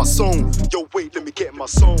get in my zone. Yo, wait, let me get in my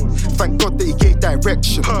zone. Thank God that he gave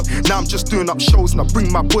direction. Now I'm just doing up shows and I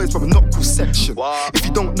bring my boys from a not cool section. Wow. If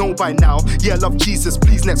you don't know by now, yeah, I love Jesus,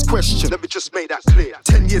 please next question. Let me just make that clear.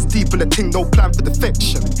 10 years deep in the thing, no plan for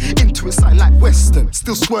defection. Into it something like Western,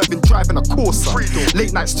 still swerving, driving a Corsa.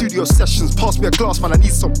 Late night studio sessions, pass me a glass, man, I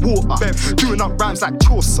need some water. Doing up rhymes like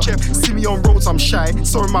Chaucer. See me on roads, I'm shy.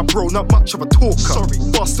 Sorry, my bro, not much of a talker. Sorry,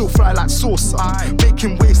 but I still fly like saucer.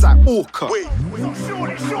 Making waves like Orca. Wait.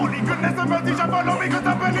 Surely, goodness and mercy shall follow me because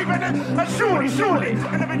I believe in it. And surely,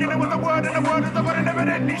 in the beginning was the word, and the word is the word, and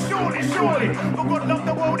evidently, surely. For God loved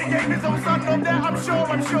the world, he gave his own son. Of that, I'm sure.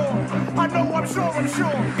 I know, I'm sure.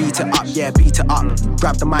 Beat it up, yeah, beat it up.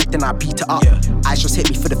 Grab the mic, then I beat it up. Eyes just hit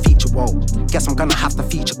me for the feature, whoa. Guess I'm gonna have to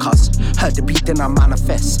feature, cuz. Heard the beat, then I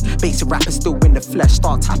manifest. Basic rappers still in the flesh.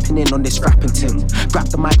 Start tapping in on this rapping thing. Grab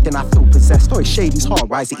the mic, then I feel possessed. Oh, it's shady's hard,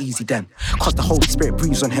 why is it easy then? Cause the Holy Spirit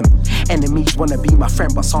breathes on him. Enemies wanna be my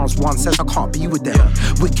friend, but Psalms 1 says I can't be with them.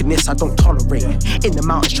 Wickedness I don't tolerate. In the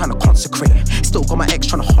mountains trying to consecrate. Still got my ex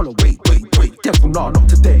trying to hollow. Wait. Devil, not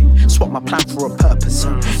today. Swap my plan for a purpose.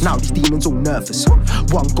 Now these demons all nervous.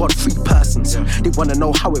 One God, 3 persons. They wanna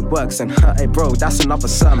know how it works, and hey bro, that's another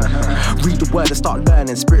sermon. Read the word and start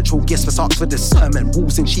learning. Spiritual gifts, let's ask for discernment.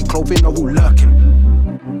 Wolves in sheep clothing are all lurking.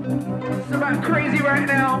 It's about crazy right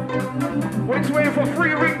now. We're just waiting for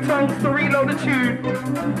 3 ringtones to reload the tune.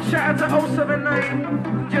 Shout out to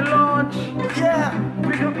 079, you're large. Yeah,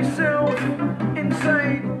 big up yourself,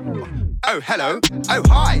 insane. Oh, hello. Oh,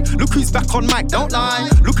 hi. Look who's back on mic, don't lie.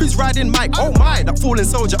 Look who's riding mic. Oh my, that fallen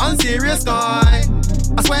soldier, unserious guy.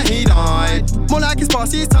 I swear he died. More like he's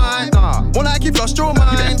past his time. More like you've lost your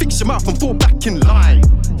mind. You better fix your mouth and fall back in line.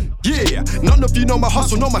 Yeah, none of you know my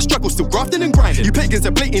hustle, know my struggle, still grafting and grinding. You pagans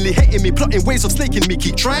are blatantly hating me, plotting ways of snaking me,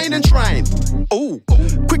 keep trying and trying. Oh,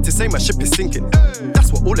 quick to say my ship is sinking.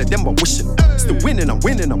 That's what all of them are wishing. Still winning, I'm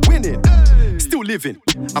winning. Still living,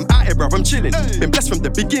 I'm out here, bruv, I'm chilling. Been blessed from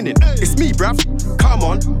the beginning. It's me, bruv. Come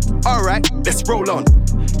on, alright, let's roll on.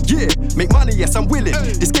 Yeah, make money, yes, I'm willing.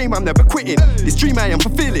 This game I'm never quitting. This dream I am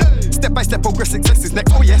fulfilling. Step by step, progress, success is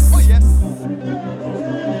next. Oh yes.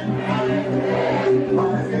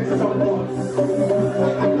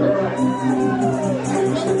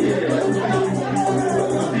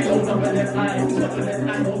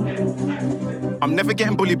 I'm never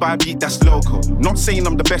getting bullied by a beat that's local. Not saying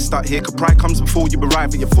I'm the best out here, cause pride comes before you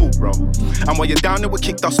arrive at your full, bro. And while you're down there, we'll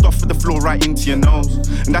kick dust off of the floor right into your nose.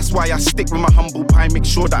 And that's why I stick with my humble pie, make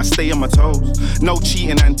sure that I stay on my toes. No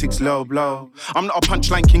cheating antics, low blow. I'm not a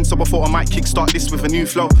punchline king, so before I might kickstart this with a new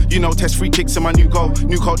flow. You know, test free kicks in my new goal.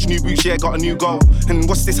 New coach, new boots, yeah, got a new goal. And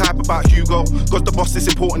what's this hype about Hugo? Cause the boss is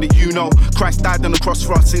important that you know. Christ died on the cross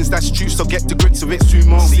for our sins, that's true, so get to grips with it,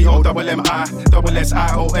 sumo. C-O-M-M-I-S-S-I-O-N,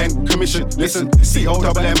 commission, listen.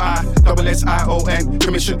 C-O-M-M-I-S-S-I-O-N,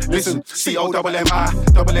 commission, listen.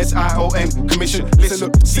 C-O-M-M-I-S-S-I-O-N, commission,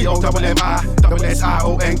 listen.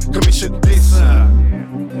 C-O-M-M-I-S-S-I-O-N, commission,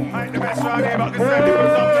 listen. I ain't the best right here, but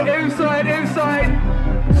inside.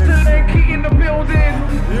 Still there, key in the building.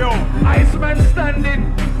 Yo, Iceman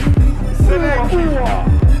standing. Select.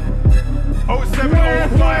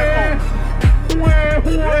 07050.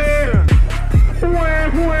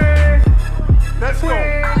 Let's go.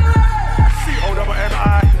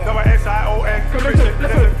 C-O-M-M-I-S-S-I-O-N, commission,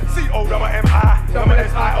 listen.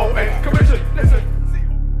 C-O-M-M-I-S-S-I-O-N, commission, listen.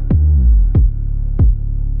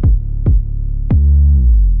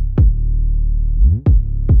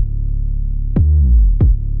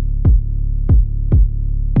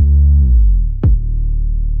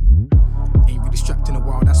 Ain't really strapped in a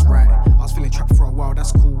while, that's right. I was feeling trapped for a while,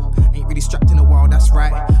 that's cool. Ain't really strapped in a while, that's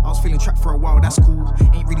right. I was feeling trapped for a while, that's cool.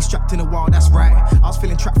 Ain't really strapped in a while, that's right. I was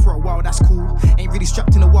feeling trapped for a while, that's cool. Ain't really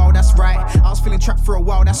strapped in a while, that's right. I was feeling trapped for a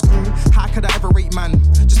while, that's cool. How could I ever rate, man?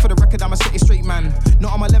 Just for the record, I'm a city straight man.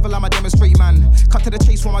 Not on my level, I'm a demonstrate, man. Cut to the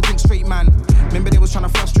chase while I drink straight, man. Remember they was trying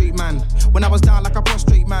to frustrate, man. When I was down like a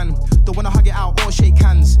prostrate, man. Don't wanna hug it out or shake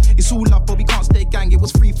hands. It's all love, but we can't stay gang. It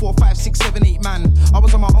was 3, 4, 5, 6, 7, 8, man. I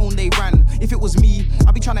was on my own, they ran. If it was me,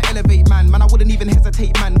 I'd be trying to elevate, man. Man, I wouldn't even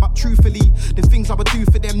hesitate, man. But truthfully, the things I would do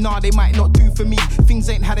for them, nah, they might not do for me. Things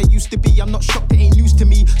ain't how they used to be. I'm not shocked, it ain't news to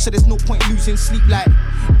me. so there's no point losing sleep. Like,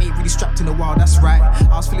 ain't really strapped in a while, that's right.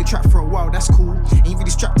 I was feeling trapped for a while, that's cool. Ain't really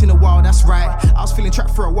strapped in a while, that's right. I was feeling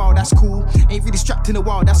trapped for a while, that's cool. Ain't really strapped in a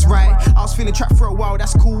while, that's right. I was feeling trapped for a while,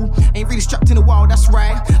 that's cool. Ain't really strapped in a while, that's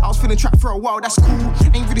right. I was feeling trapped for a while, that's cool.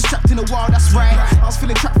 Ain't really strapped in a while, that's right. I was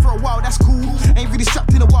feeling trapped for a while, that's cool. Ain't really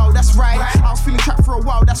strapped in a while, that's right. I was feeling trapped for a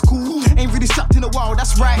while, that's cool. Ain't really strapped in a while,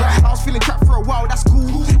 that's right. I was feeling trapped for a while, that's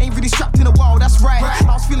cool. Ain't really strapped in a while, that's right.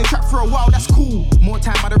 I was feeling trapped for a while, that's cool. More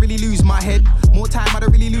time, I don't really lose my head. More time, I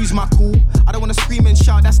don't really lose my cool. I don't wanna scream and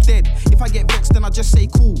shout, that's dead. If I get vexed, then I just say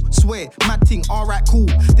cool. Swear, mad thing, alright, cool.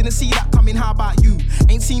 Didn't see that coming, how about you?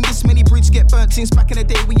 Ain't seen this many bridges get burnt since back in the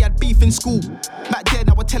day we had beef in school. Back then,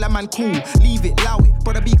 I would tell a man cool. Leave it, allow it,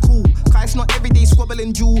 brother, be cool. Cause it's not everyday squabble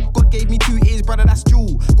and jewel. God gave me 2 ears, brother, that's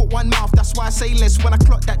jewel. Got one mouth, that's why I say less. When I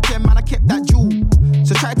clocked that gem, man, I kept that jewel.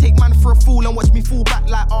 So try to take man for a fool and watch me fall back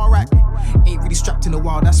like alright. Ain't really strapped in a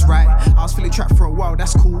while, that's right. I was feeling trapped for a while,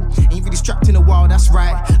 that's cool. Ain't really strapped in a while, that's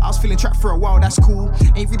right. I was feeling trapped for a while, that's cool.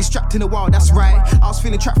 Ain't really strapped in a while, that's right. I was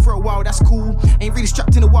feeling trapped for a while, that's cool. Ain't really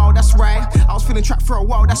strapped in a while, that's right. I was feeling trapped for a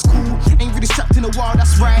while, that's cool. Ain't really strapped in a while,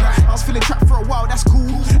 that's right. I was feeling trapped for a while, that's cool.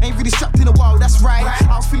 Ain't really strapped in a while, that's right.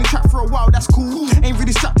 I was feeling trapped for a while, that's cool. Ain't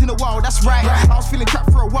really strapped in a while, that's right. I was feeling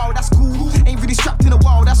trapped for a while, that's cool. Ain't really strapped in a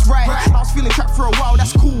while, that's right. I was feeling trapped for a while,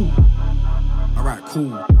 that's cool. Alright,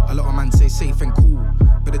 cool. A lot of man say safe and cool,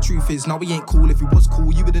 but the truth is, no, we ain't cool. If we was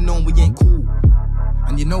cool, you would've known we ain't cool.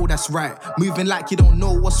 And you know that's right. Moving like you don't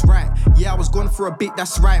know what's right. Yeah, I was gone for a bit,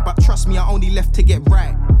 that's right. But trust me, I only left to get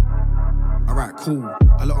right. Alright, cool.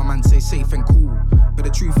 A lot of man say safe and cool, but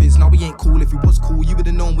the truth is, no, we ain't cool. If we was cool, you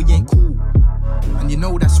would've known we ain't cool. And you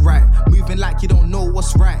know that's right. Moving like you don't know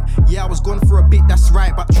what's right. Yeah, I was gone for a bit, that's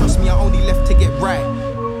right. But trust me, I only left to get right.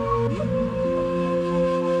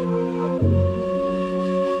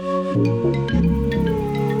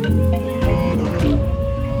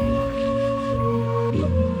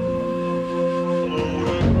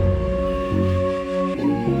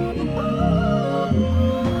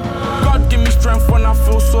 God give me strength when I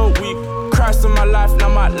feel so weak. Christ in my life, now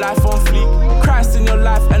my life on fleek. Christ in your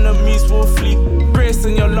life, enemies will flee. Grace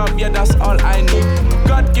in your love, yeah, that's all I need.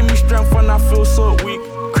 God give me strength when I feel so weak.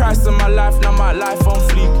 Christ in my life, now my life on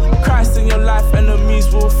fleek. Christ in your life,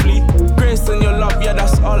 enemies will flee. Grace in your love, yeah,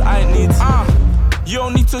 that's all I need. You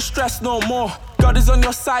don't need to stress no more. God is on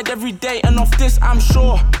your side every day, and of this I'm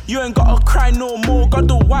sure. You ain't gotta cry no more. God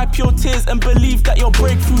will wipe your tears and believe that your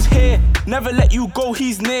breakthrough's here. Never let you go,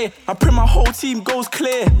 he's near. I pray my whole team goes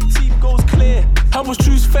clear. Team goes clear. Help us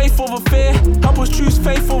choose faith over fear. Help us choose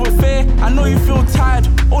faith over fear. I know you feel tired.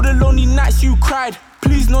 All the lonely nights you cried.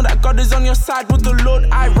 Please know that God is on your side. With the Lord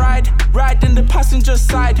I ride in the passenger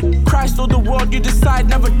side. Christ or the world you decide.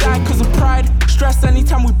 Never die cause of pride. Stress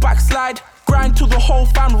anytime we backslide. Grind till the whole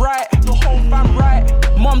fam right. The whole fam right.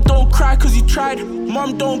 Mom don't cry cause you tried.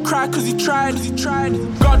 Mom don't cry cause you tried.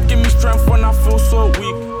 God give me strength when I feel so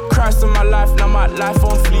weak. Christ in my life, now my life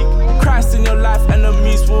on fleek. Christ in your life,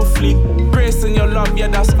 enemies will flee. Grace in your love, yeah,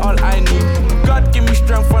 that's all I need. God give me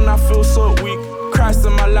strength when I feel so weak. Christ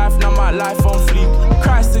in my life, now my life on fleek.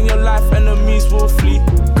 Christ in your life, enemies will flee.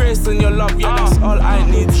 Grace in your love, yeah, that's all I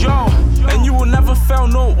need. Yo, and you will never fail,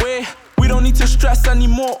 no way. We don't need to stress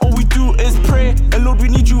anymore, all we do is pray. And Lord, we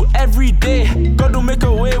need you every day. God will make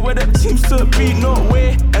a way where there seems to be no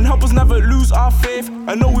way. And help us never lose our faith.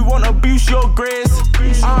 I know we want to boost your grace.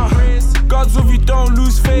 God's with you, don't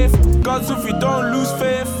lose faith. God's with you, don't lose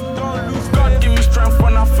faith. God give me strength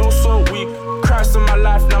when I feel so weak. Christ in my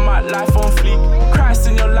life, now my life on fleek. Christ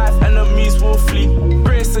in your life, enemies will flee.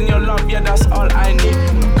 Grace in your love, yeah, that's all I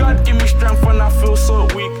need. God give me strength when I feel so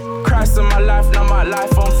weak. Christ in my life, now my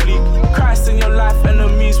life on fleek. Christ in your life,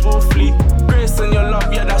 enemies will flee. Grace in your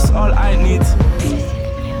love, yeah, that's all I need.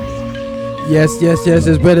 Yes,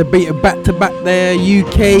 there's better beat it back to back there.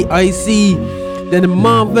 UK, Icie, then the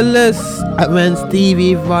Melvillous, man,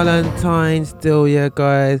 Stevie, Valentine, still, yeah,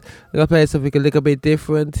 guys. I'm gonna play something a little bit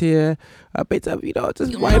different here. A bit of,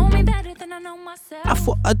 just vibe. I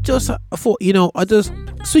thought, I just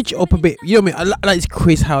switch it up a bit. You know what I mean? I like this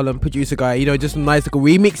Chris Howland producer guy, just nice little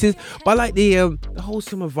remixes. But I like the whole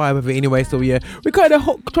summer vibe of it anyway. So yeah, we're kind of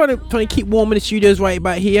trying to keep warm in the studios right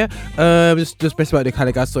back here. Just best about the kind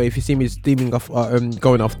of guys. So if you see me steaming off,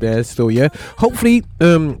 going off there still, yeah. Hopefully,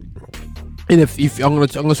 and if I'm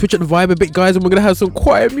gonna switch up the vibe a bit, guys, and we're gonna have some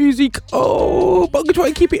quiet music. Oh, but I'm gonna try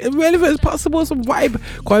and keep it as relevant as possible. Some vibe,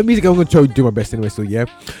 quiet music. I'm gonna try to do my best anyway. So yeah.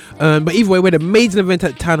 But either way, we had an amazing event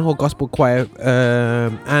at Town Hall Gospel Choir,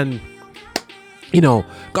 and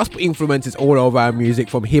gospel influences all over our music,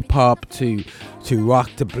 from hip hop to rock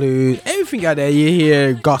to blues, everything out there. You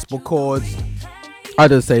hear gospel chords. I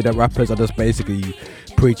just say that rappers are just basically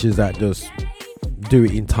preachers that just do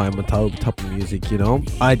it in time on top of music, you know.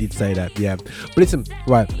 I did say that, yeah. But listen,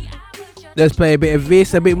 right, let's play a bit of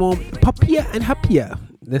this, a bit more poppier and happier.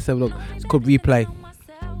 Let's have a look. It's called Replay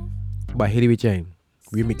by HillaryJane,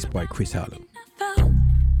 remixed by Chris Howland.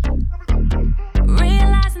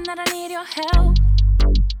 Realizing that I need your help.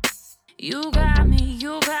 You got me,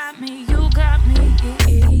 you got me, you got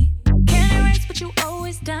me. Can't erase what you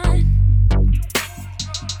always done.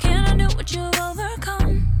 Can't undo what you've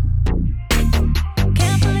overcome.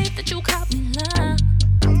 Can't believe that you caught me, love.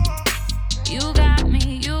 You got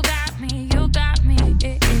me, you got me, you got me.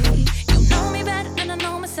 You know me better than I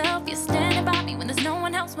know myself. You're standing by me when there's no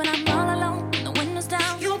one else. When I'm all alone, when the window's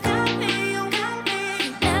down. You got me, you got me.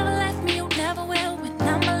 You never left me, you never will. When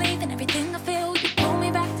I'm believing everything I feel, you pull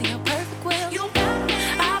me back to your perfect will. You got me.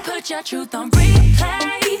 I put your truth on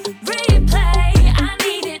replay, replay. I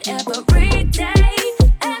need it every day,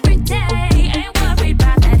 every day. Ain't worried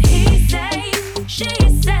about that he say, she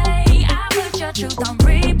say. I put your truth on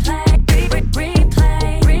replay,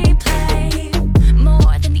 replay, replay.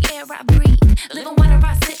 More than the air I breathe, living water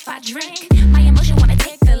I sip, I drink. My emotion wanna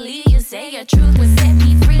take the lead. You say your truth will set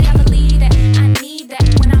me free. I believe that, I need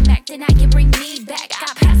that. When I'm acting, I can bring me back.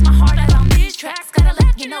 I pass my heart out on these tracks. Gotta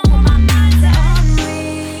let you know where my mind's at. On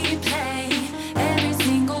replay, every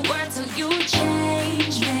single word till you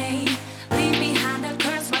change me. Leave behind the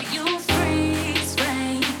curse while you freeze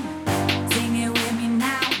frame. Sing it with me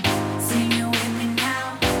now, sing it with me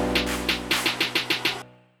now.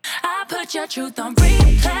 I put your truth on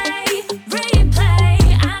replay, replay.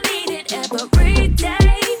 I need it every day,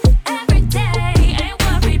 every day. Ain't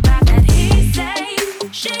worried about that he say,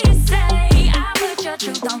 she say. I put your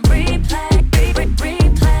truth on replay, replay,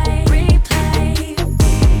 replay.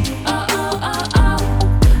 Oh, oh, oh, oh,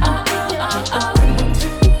 oh, oh, oh, oh.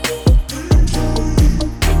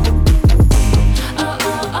 Oh,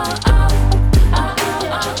 oh, oh, oh, oh,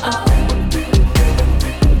 oh, oh.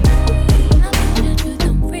 I put your truth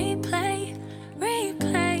on replay,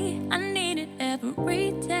 replay. I need it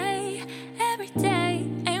every day, every day.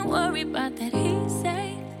 Ain't worried about that he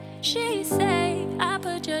say, she say. I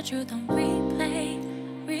put your truth on replay,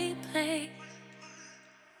 replay.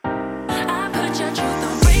 I put your truth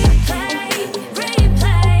on replay,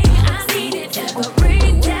 replay. I need it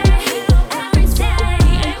every day, every day.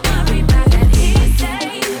 Ain't worried about that he say,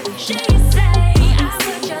 she say. I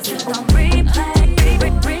put your truth on replay,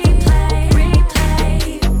 replay, replay.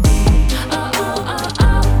 Oh, oh, oh,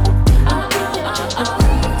 oh, oh, oh, oh, oh.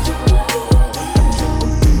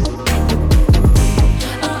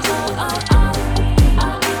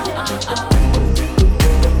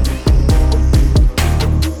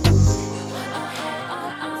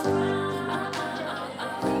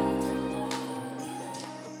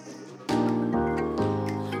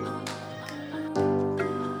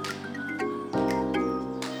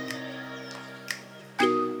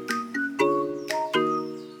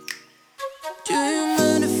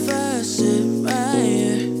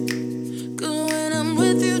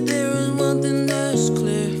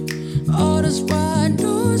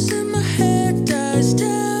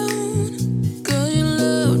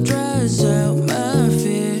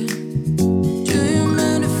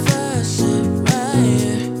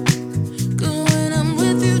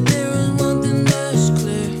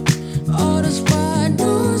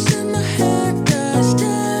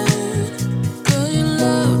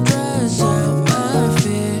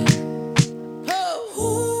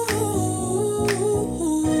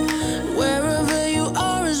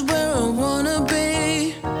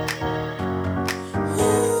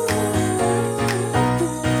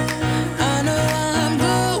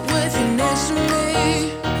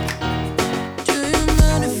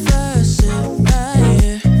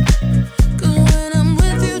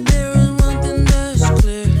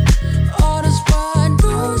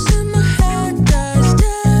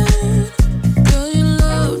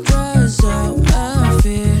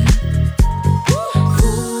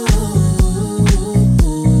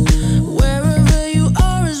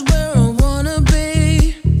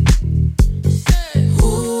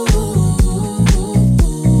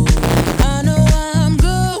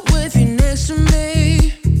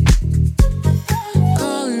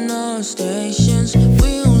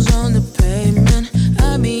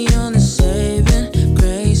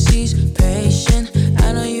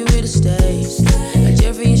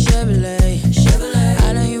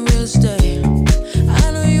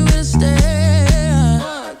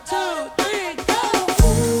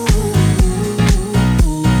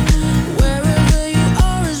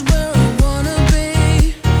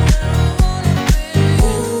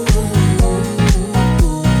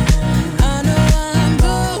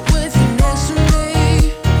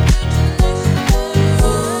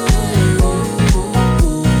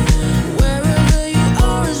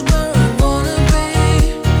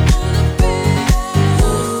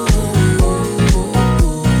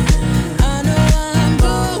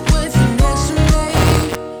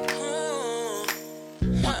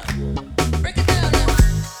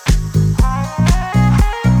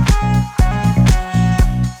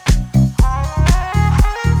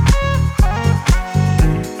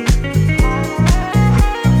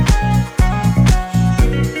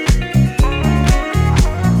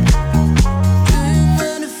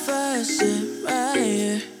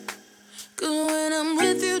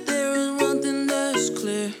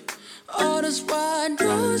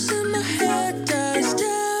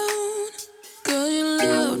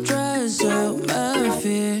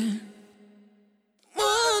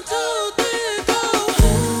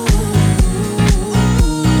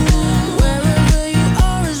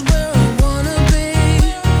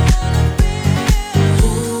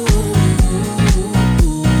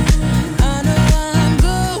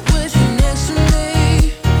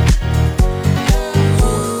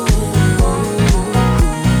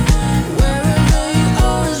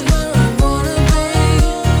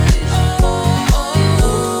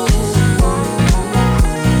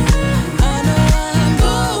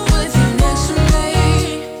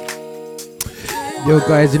 Yo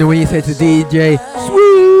guys, you know when you say to DJ,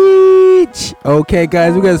 switch! Okay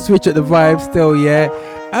guys, we're gonna switch up the vibe still, yeah?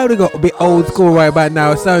 I would have got a bit old school right about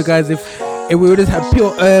now. Sorry guys, if we would just have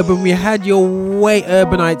pure urban, we had your way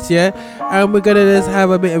urbanites, yeah? And we're gonna just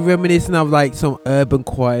have a bit of reminiscing of like some urban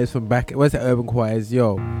choirs from back. What's the urban choirs?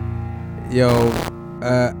 Yo,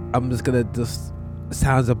 I'm just gonna just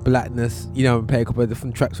sounds of Blackness, you know, and play a couple of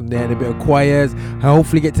different tracks from there and a bit of choirs. I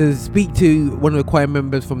hopefully get to speak to one of the choir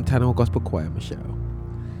members from Town Hall Gospel Choir, Michelle.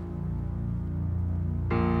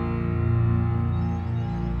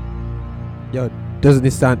 Yo, doesn't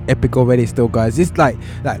this sound epic already still, guys? It's like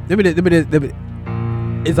let me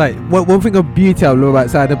it's like one thing of beauty I love about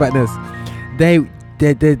Sound of Blackness.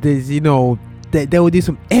 There's you know, they will do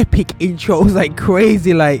some epic intros like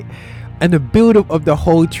crazy, like, and the build up of the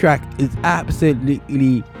whole track is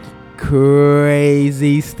absolutely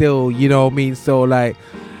crazy still, you know what I mean? So like,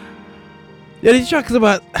 yeah, this track is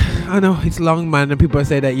about, I know it's long, man, and people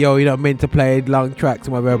say that, yo, you're not meant to play long tracks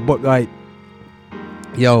and whatever, but like,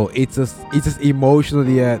 yo, it's just emotional,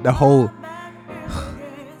 the whole,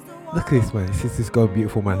 look at this, man, this is going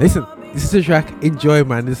beautiful, man. Listen, this is a track, enjoy,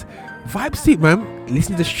 man. This vibe suit, man.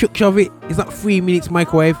 Listen to the structure of it. It's not 3 minutes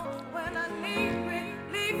microwave.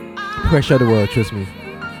 Pressure the world, trust me.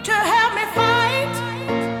 To help me fight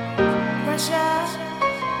pressure,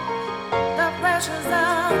 the pressures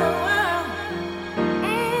of the world.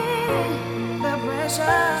 The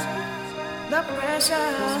pressure, the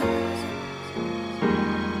pressure.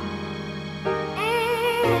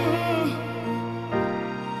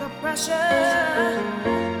 The pressure,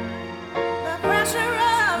 the pressure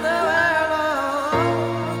of the world.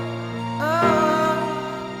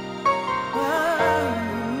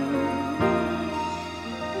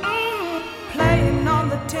 Playing on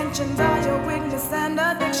the tensions of your weakness and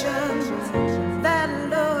addictions that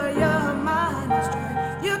lure your mind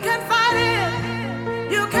astray. You can fight it,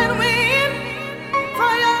 you can win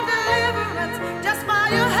for your deliverance. Just bow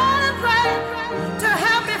your head and pray to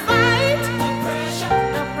help me fight the pressure,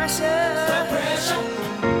 the pressure,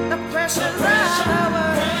 the pressure of the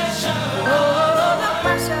world. Oh, the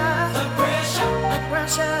pressure, the pressure, the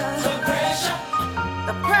pressure, the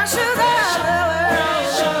pressure, the pressure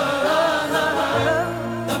of the world.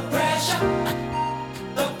 The pressure,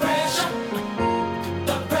 the pressure.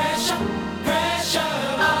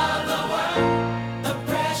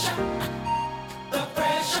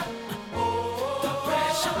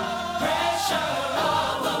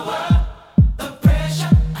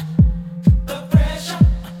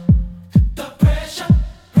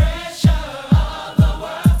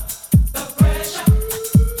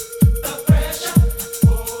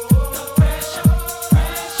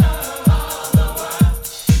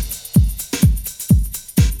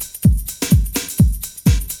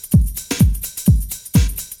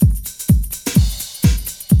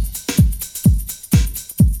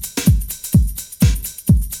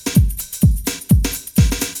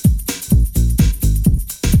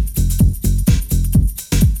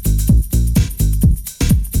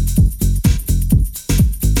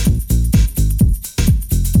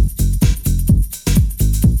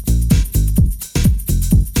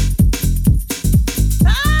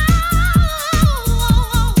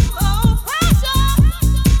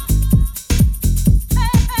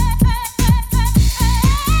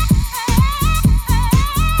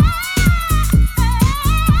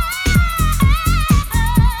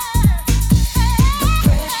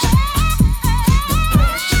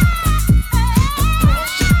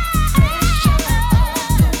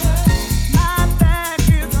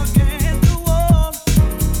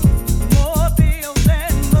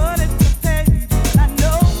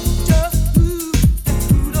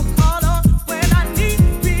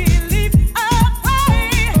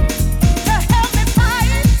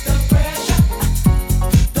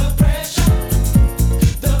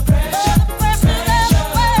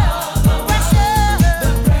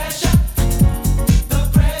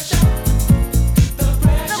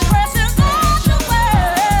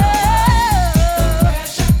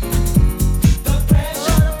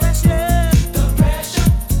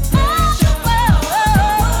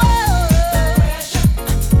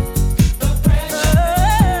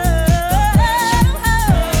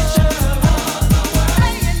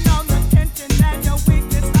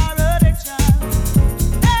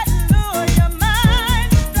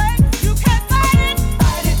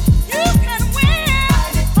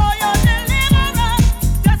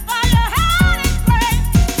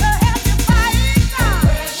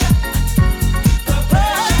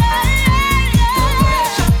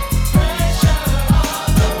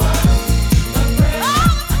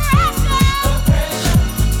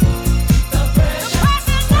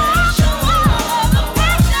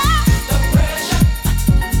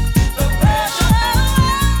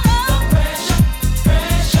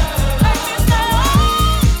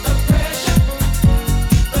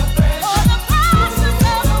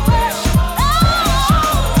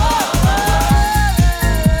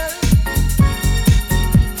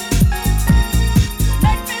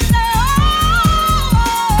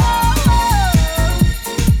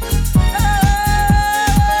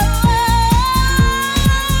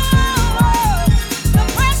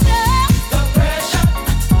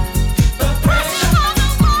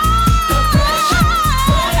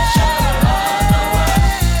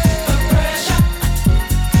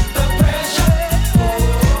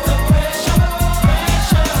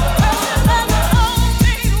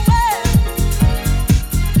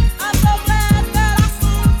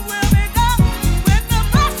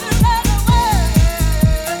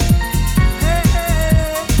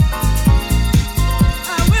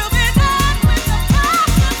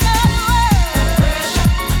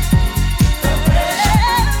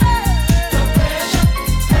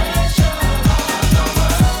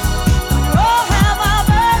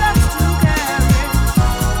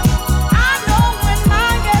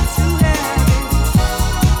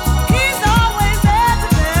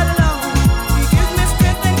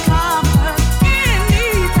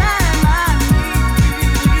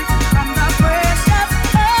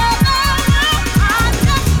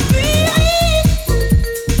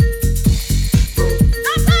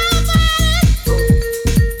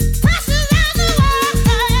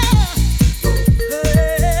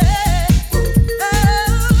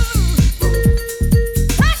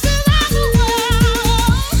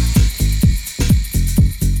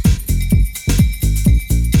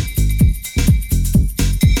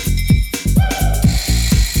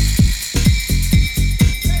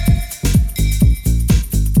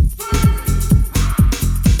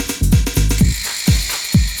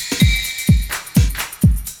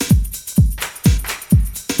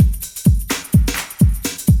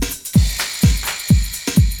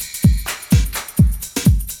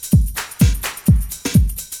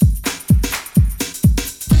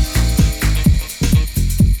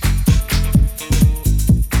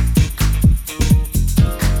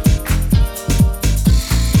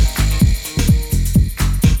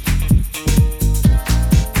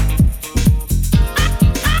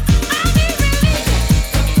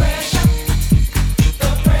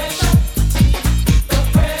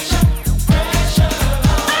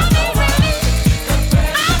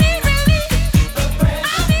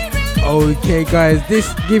 Okay, guys,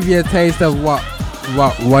 this give you a taste of what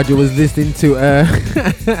Roger was listening to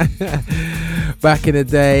back in the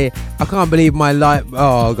day. I can't believe my life.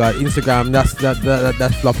 Oh god, Instagram,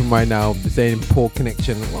 that's flopping right now. Saying poor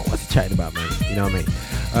connection. What's he chatting about, man? You know what I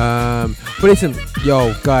mean? But listen,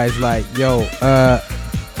 yo, guys, like, I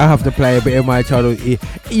have to play a bit of my childhood.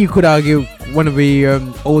 You could argue one of the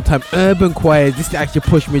all-time urban choirs. This actually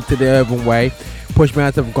pushed me to the urban way, pushed me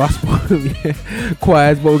out of gospel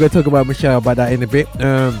choirs. But we're gonna talk about Michelle about that in a bit.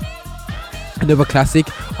 Another classic.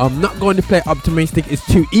 I'm not going to play Optimistic. It's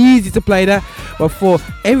too easy to play that. But for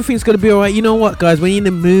everything's gonna be alright. You know what, guys? When you're in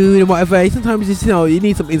the mood and whatever, sometimes it's, you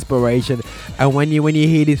need some inspiration. And when you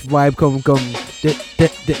hear this vibe come,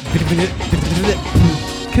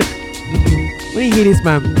 when you hear this,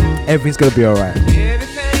 man, everything's gonna be alright.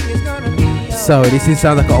 So this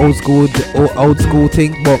sounds like an old school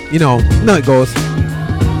thing, but you know it goes.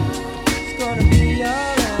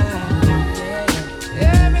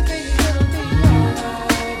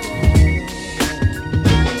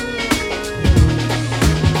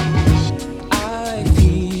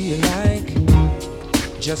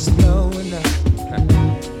 Just knowing that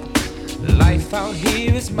life out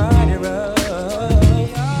here is mighty rough.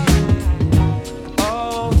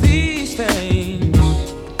 All these things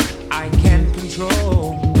I can't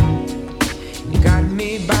control. You got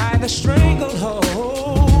me by the stranglehold.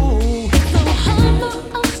 It's so hard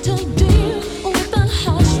for us to deal with the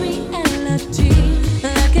harsh reality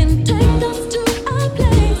that can take us to a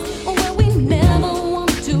place where we never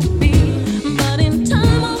want to be. But in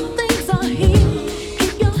time, all things are healed.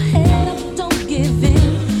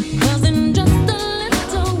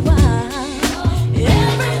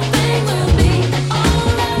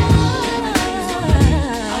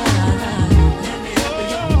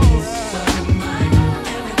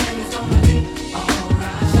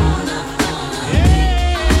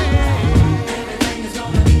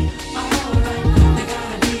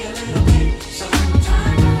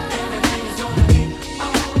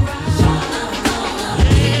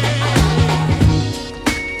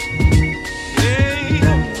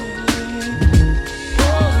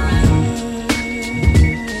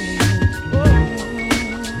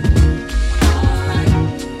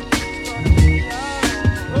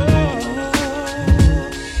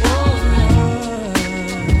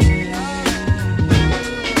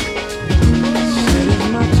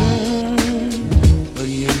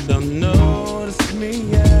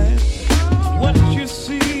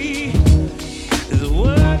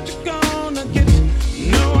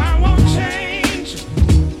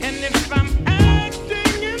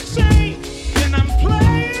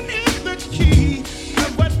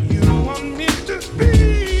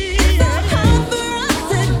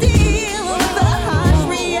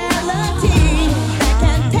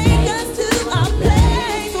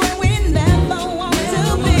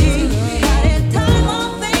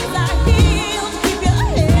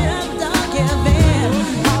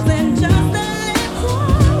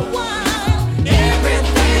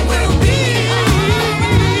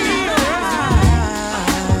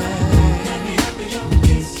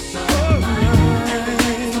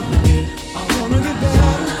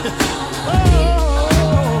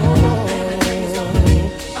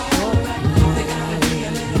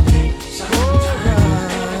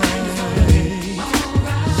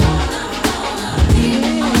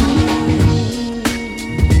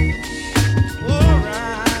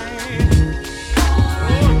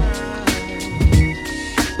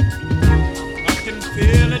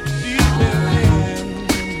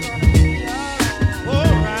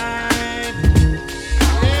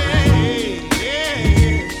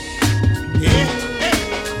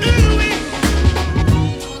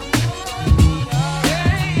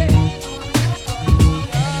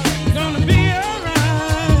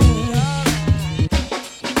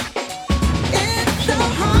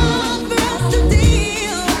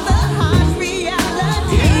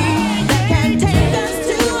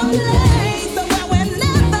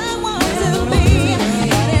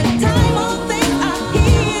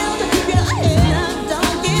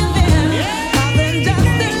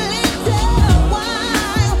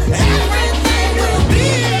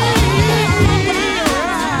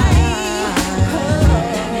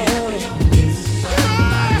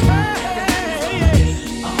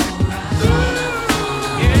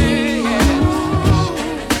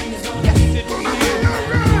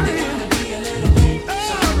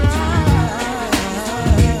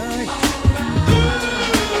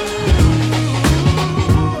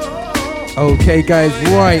 Okay, guys,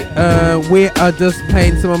 right. We are just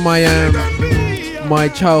playing some of my my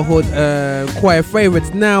childhood choir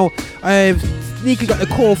favorites. Now, I've sneakily got the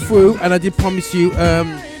call through, and I did promise you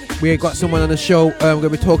we got someone on the show. We're gonna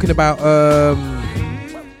be talking about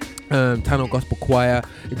Town Gospel Choir,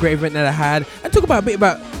 a great event that I had, and talk about a bit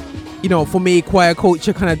about, you know, for me, choir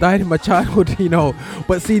culture kind of died in my childhood, you know,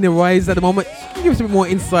 but seeing the rise at the moment, give us a bit more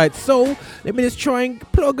insight. So let me just try and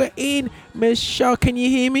plug her in. Miss Shaw, can you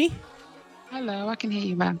hear me? Hello, I can hear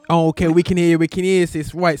you, man. Oh, okay, we can hear you,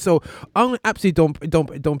 sis. Right, so I'm gonna absolutely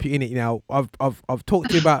dump you in it. You know, I've talked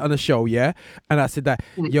to you about on the show, yeah, and I said that,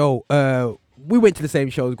 we went to the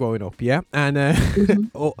same shows growing up, yeah,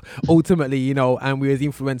 and ultimately, you know, and we was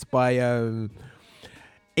influenced by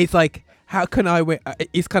it's like, how can I wait?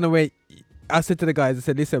 It's kind of where I said to the guys, I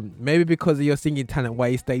said, listen, maybe because of your singing talent, why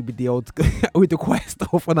you stayed with the old with the choir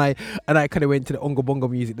stuff, and I kind of went to the unga bunga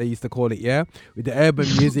music, they used to call it, yeah, with the urban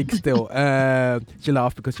music still. She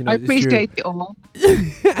laughed because, you know, I appreciate it all.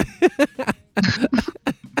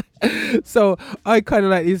 So I kind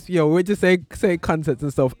of like this, you know, we're just saying concerts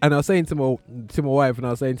and stuff, and I was saying to my wife, and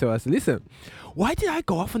I was saying to her, I said, listen, why did I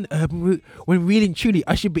go off on the urban route when really and truly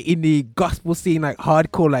I should be in the gospel scene, like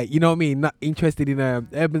hardcore, like, you know what I mean, not interested in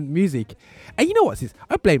urban music? And you know what, sis,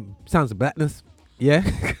 I blame Sounds of Blackness. Yeah.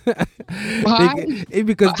 Why?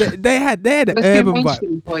 Because they had the urban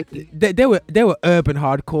vibe. They were urban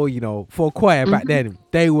hardcore, you know, for choir back then.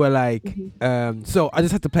 They were like so I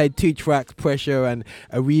just had to play 2 tracks, Pressure and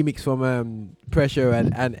a remix from Pressure,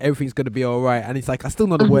 and everything's gonna be all right. And it's like, I still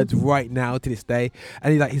know the words right now to this day.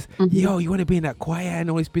 And he's like, yo, you want to be in that choir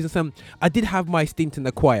and all this business? I did have my stint in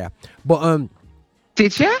the choir, but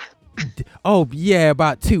did you? Oh yeah,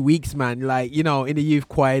 about 2 weeks, man. Like, you know, in the youth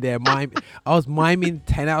choir there, I was miming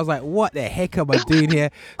 10. I was like, what the heck am I doing here?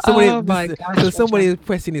 Somebody is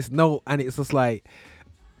pressing this note, and it's just like,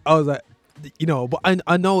 I was like, you know, but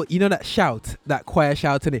I know, you know, that shout, that choir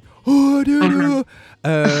shout, and it, oh, you know,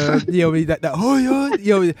 that oh yeah,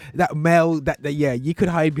 you know, that male, that yeah, you could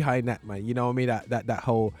hide behind that, man. You know what I mean? That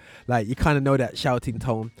whole, like, you kind of know that shouting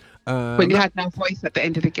tone. When you had no voice at the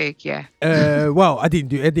end of the gig, yeah. Well, I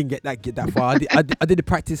didn't get that far. I did the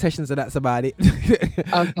practice sessions, and that's about it.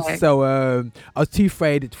 Okay. So I was too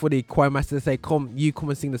afraid for the choir master to say, come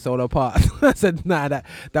and sing the solo part." I said, nah,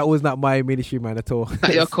 that was not my ministry, man, at all.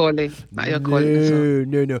 Not your calling. Not your calling at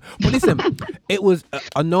all. No. But listen, it was.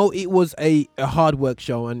 I know it was a hard work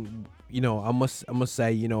show, and, you know, I must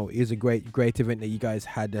say, you know, it was a great event that you guys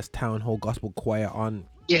had, this Town Hall Gospel Choir on.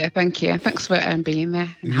 Yeah, thank you. Thanks for being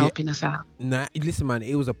there and helping us out. Nah, listen, man,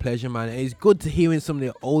 it was a pleasure, man. It's good to hearing some of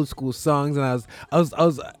the old school songs, and I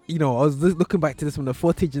was, you know, I was looking back to some of the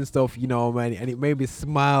footage and stuff, you know, man, and it made me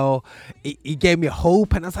smile. It gave me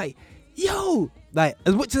hope, and I was like, yo, like,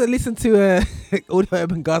 as much as I listened to all the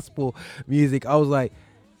urban gospel music, I was like,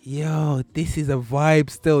 yo, this is a vibe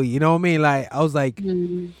still, you know what I mean? Like, I was like,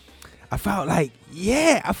 I felt like,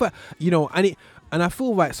 yeah, I felt, you know, and I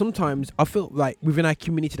feel like sometimes I feel like within our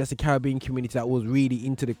community, that's a Caribbean community that was really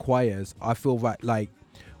into the choirs, I feel like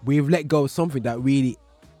we've let go of something that really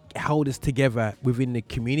held us together within the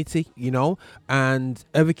community, you know, and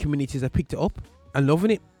other communities have picked it up and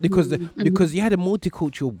loving it because because you had a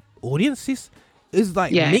multicultural audiences. It's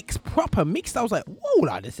like proper mixed. I was like, whoa,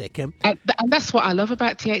 like a second. And that's what I love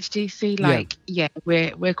about THGC. Like,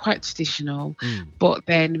 we're quite traditional, but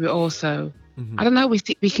then we're also, I don't know, we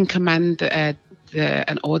can command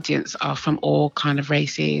an audience are from all kind of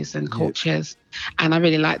races and cultures, and I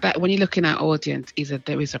really like that. When you're looking at audience,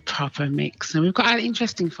 there is a proper mix, and we've got an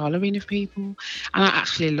interesting following of people, and I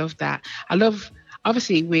actually love that. I love,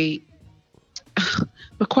 obviously we're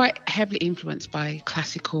quite heavily influenced by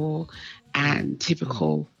classical and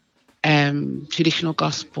typical traditional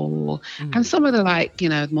gospel, and some of the, like, you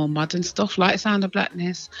know, more modern stuff like Sound of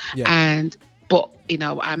Blackness, but, you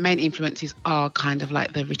know, our main influences are kind of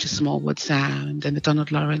like the Richard Smallwood sound and the Donald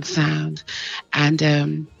Lawrence sound. And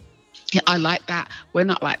I like that. We're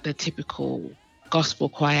not like the typical gospel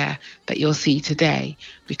choir that you'll see today,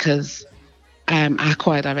 because our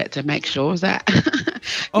choir director makes sure that,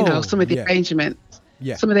 you know, some of the arrangements,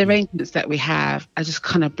 some of the arrangements that we have, I just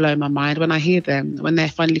kind of blow my mind when I hear them, when they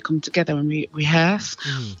finally come together, when we rehearse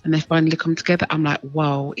and they finally come together. I'm like,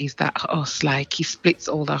 whoa, is that us? Like, he splits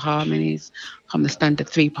all the harmonies from the standard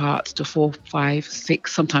 3 parts to 4, 5,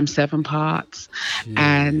 6, sometimes 7 parts. Jeez.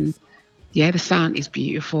 And yeah, the sound is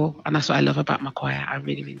beautiful, and that's what I love about my choir. I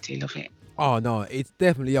really, really do love it. Oh no, it's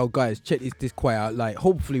definitely, yo guys, check this choir out. Like,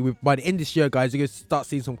 hopefully by the end of this year, guys, you're gonna start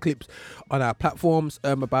seeing some clips on our platforms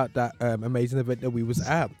about that amazing event that we was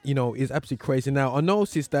at. You know, it's absolutely crazy. Now I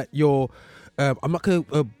noticed that you're I'm not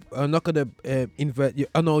gonna invert you.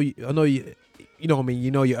 I know you you know what I mean, you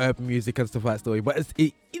know your urban music and stuff like that story, but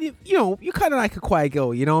you know, you're kind of like a choir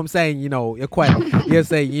girl, you know what I'm saying? You know, you're quite, you're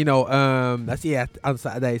saying, you know, that's on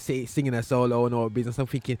Saturday singing a solo and all business. I'm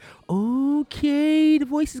thinking, okay, the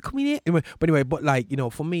voice is coming in. But like, you know,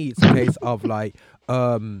 for me, it's a case of like,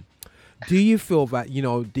 do you feel that, you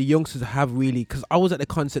know, the youngsters have really, because I was at the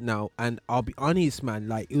concert now, and I'll be honest, man,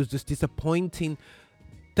 like it was just disappointing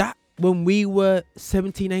that when we were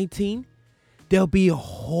 17, 18, there'll be a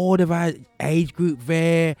horde of our age group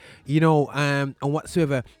there, you know, and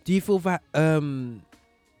whatsoever. Do you feel that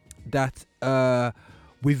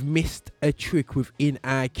we've missed a trick within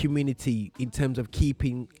our community in terms of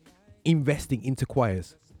investing into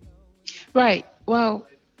choirs? Right. Well,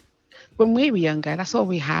 when we were younger, that's all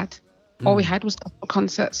we had. All we had was gospel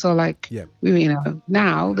concerts. So like, we were, you know,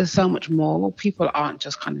 now there's so much more. People aren't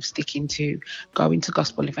just kind of sticking to going to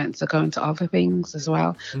gospel events. They're going to other things as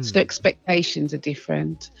well. So the expectations are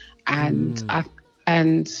different. And I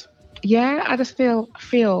just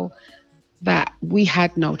feel that we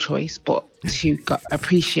had no choice but to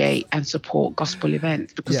appreciate and support gospel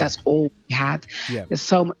events, because that's all we had. There's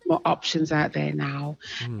so much more options out there now.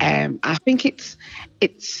 I think it's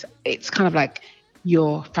kind of like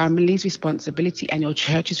your family's responsibility and your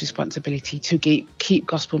church's responsibility to keep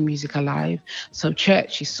gospel music alive. So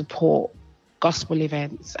churches support gospel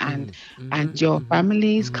events, and your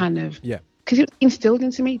family's kind of, because it instilled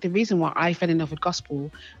into me. The reason why I fell in love with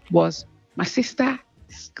gospel was my sister,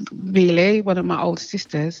 really, one of my older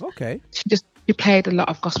sisters. She played a lot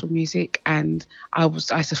of gospel music, and I used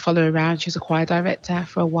to follow her around. She was a choir director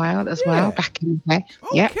for a while as well, back in the day.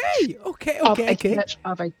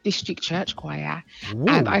 Of a district church choir. Ooh.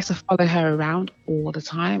 And I used to follow her around all the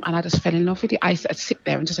time, and I just fell in love with it. I used to sit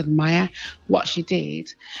there and just admire what she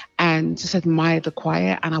did, and just admire the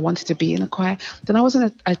choir, and I wanted to be in a choir. Then I was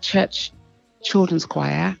in a church children's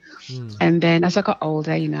choir, and then as I got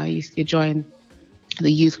older, you know, you join the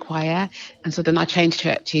youth choir, and so then I changed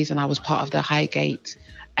churches, and I was part of the Highgate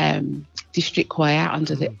district choir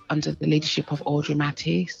under the leadership of Audrey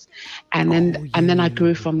Mattis, and then I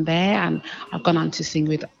grew from there, and I've gone on to sing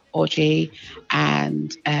with Audrey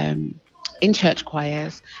and in church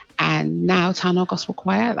choirs, and now Town Hall Gospel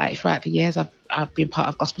Choir. Like throughout the years, I've been part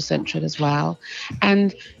of Gospel Central as well,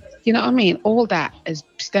 and you know what I mean. All that has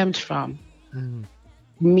stemmed from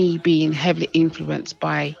me being heavily influenced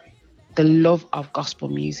by the love of gospel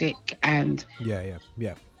music. And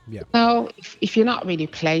so if you're not really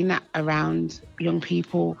playing that around young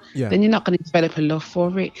people, then you're not going to develop a love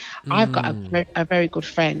for it. I've got a very good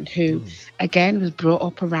friend who again was brought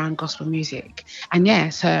up around gospel music, and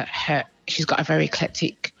yes, she's got a very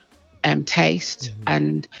eclectic taste,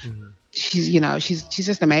 and she's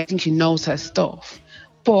just amazing. She knows her stuff,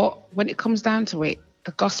 but when it comes down to it,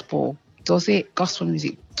 the gospel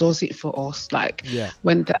music does it for us. Like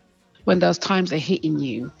when those times are hitting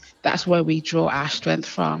you, that's where we draw our strength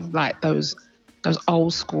from, like those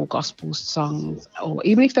old school gospel songs, or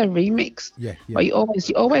even if they're remixed. But you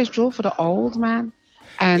always draw for the old, man.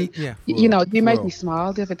 And you know, you made me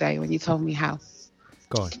smile the other day when you told me how.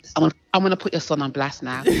 Go on. I'm gonna put your son on blast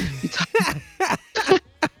now.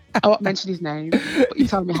 I won't mention his name, but you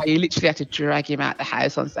told me how you literally had to drag him out the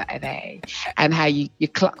house on Saturday, and how you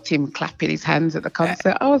clocked him clapping his hands at the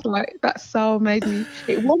concert. I was like, that so made me,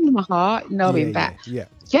 it warmed my heart knowing that,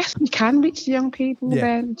 yes, we can reach the young people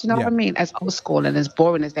then. Do you know what I mean? As old school and as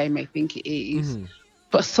boring as they may think it is,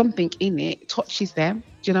 but something in it touches them.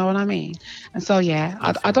 Do you know what I mean? And so,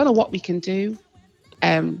 I don't know what we can do.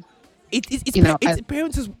 It's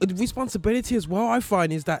parents' responsibility as well. I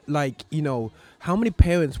find is that, like, you know, how many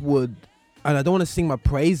parents would, and I don't want to sing my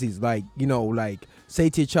praises, like, you know, like say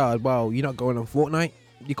to your child, well, you're not going on Fortnite,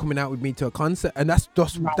 you're coming out with me to a concert. And that's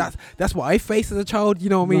what I faced as a child, you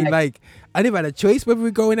know what I mean? Like, I never had a choice whether we're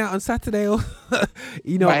going out on Saturday or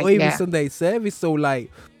you know, or even Sunday service. So,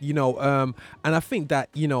 like, you know, and I think that,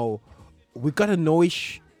 you know, we've got to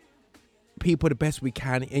nourish people the best we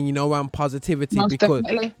can, and you know, around positivity.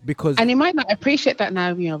 Because and he might not appreciate that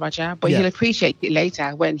now, you know, Roger, but he'll appreciate it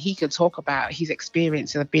later when he can talk about his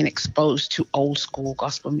experience of being exposed to old school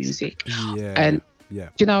gospel music. And do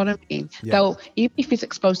you know what I mean? Though even if he's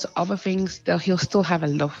exposed to other things, he'll still have a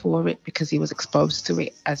love for it because he was exposed to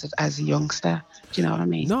it as a youngster. Do you know what I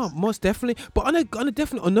mean? No, most definitely. But on a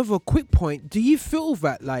definite another quick point, do you feel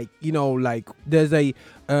that, like, you know, like there's a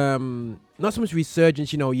not so much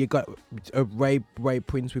resurgence, you know, you got Ray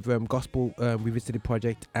Prince with Gospel Revisited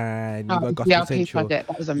Project, and you got Gospel Central. Project,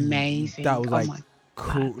 that was amazing. That was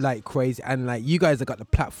like crazy, and like you guys have got the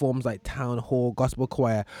platforms like Town Hall Gospel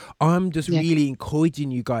Choir. I'm just really encouraging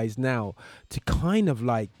you guys now to kind of,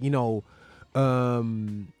 like, you know,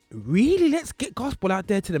 really, let's get gospel out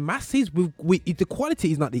there to the masses. The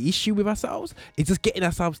quality is not the issue with ourselves. It's just getting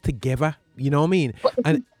ourselves together. You know what I mean? But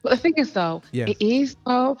the thing is, though, it is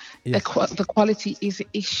though the quality is an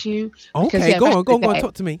issue. Okay, because, go on,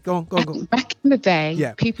 talk to me. Go on. Back in the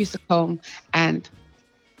day, people used to come and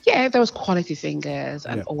there was quality singers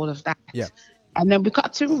and all of that. Yeah. And then we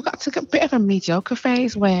got to a bit of a mediocre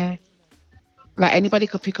phase where like anybody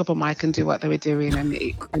could pick up a mic and do what they were doing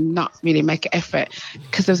and not really make an effort,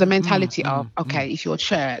 because there's a mentality of if you're a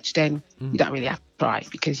church, then you don't really have to try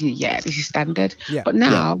because this is standard. But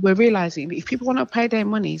now we're realizing that if people want to pay their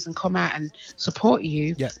monies and come out and support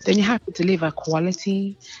you, then you have to deliver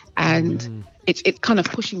quality. And it's kind of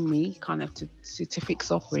pushing me kind of to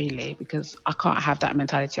fix up, really, because I can't have that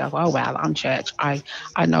mentality of, oh well, I'm church, I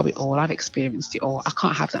know it all, I've experienced it all. I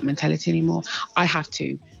can't have that mentality anymore. I have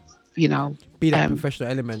to be that professional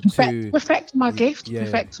element to perfect my gift,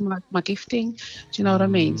 perfect my gifting. Do you know what I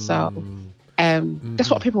mean? So that's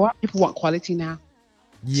what people want. People want quality now.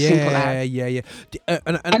 Yeah.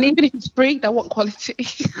 And even if it's free, they want quality.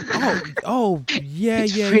 Yeah.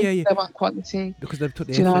 They want quality because they've took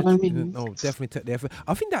the effort. You know what I mean? No, definitely took the effort.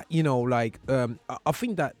 I think that I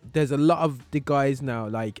think that there's a lot of the guys now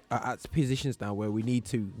like at positions now where we need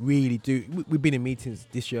to really do. We've been in meetings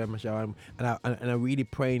this year, Michelle, and I'm really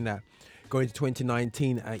praying that going to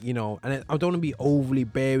 2019, and I don't want to be overly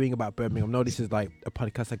bearing about Birmingham. I know this is like a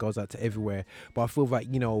podcast that goes out to everywhere, but I feel like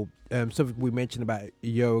something we mentioned about a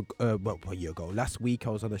year ago. Last week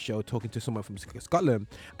I was on a show talking to someone from Scotland,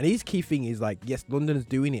 and his key thing is like, yes, London's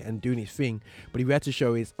doing it and doing its thing, but he had to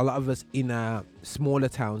show is a lot of us in smaller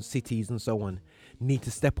towns, cities, and so on need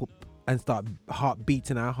to step up and start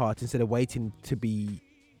beating our heart instead of waiting to be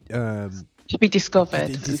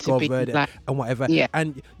discovered and whatever.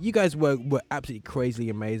 And you guys were absolutely crazy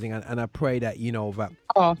amazing, and I pray that that.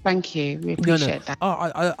 Oh, thank you. We appreciate that.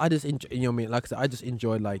 I just enjoy, like I said, I just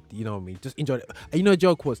enjoyed just enjoyed it. And the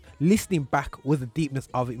joke was listening back was the deepness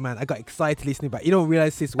of it, man. I got excited listening back. You don't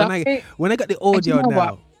realize this when I got the audio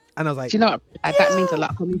now. And I was like, do you know what? That means a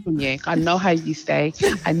lot coming from you. I know how you stay.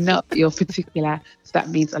 I know you're particular. So that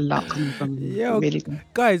means a lot coming from you. Yeah, really good.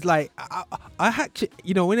 Guys, like, I actually,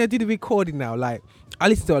 when I do the recording now, like, I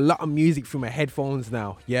listen to a lot of music through my headphones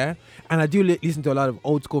now, yeah? And I do listen to a lot of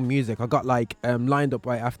old school music. I got, like, lined up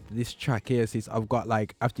right after this track here. Since I've got,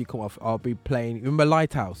 like, after you come off, I'll be playing, remember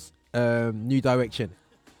Lighthouse? New Direction.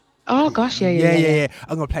 Oh gosh, yeah.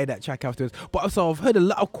 I'm gonna play that track afterwards. But also, I've heard a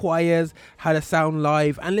lot of choirs how to sound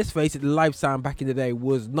live, and let's face it, the live sound back in the day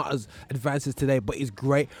was not as advanced as today, but it's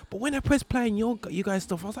great. But when I pressed play on you guys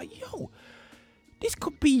stuff, I was like, this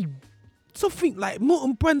could be something like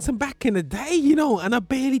Milton Brunson back in the day, and I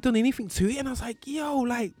barely done anything to it, and I was like,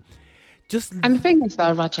 just. And the thing is,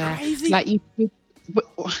 though, Roger, crazy. Like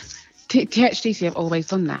THDC have always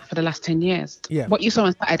done that for the last 10 years. Yeah. What you saw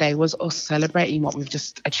on Saturday was us celebrating what we've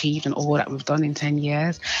just achieved and all that we've done in 10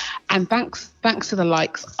 years. And thanks to the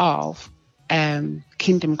likes of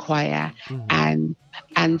Kingdom Choir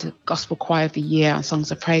and Gospel Choir of the Year and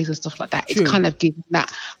Songs of Praise and stuff like that, it's kind of giving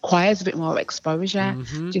that choirs a bit more exposure.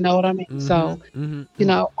 Do you know what I mean? So,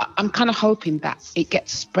 I'm kind of hoping that it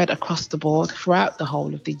gets spread across the board throughout the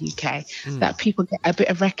whole of the UK, that people get a bit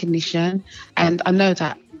of recognition. And I know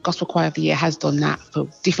that Gospel Choir of the Year has done that for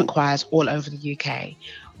different choirs all over the UK.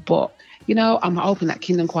 But, I'm hoping that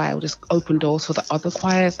Kingdom Choir will just open doors for the other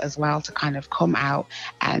choirs as well to kind of come out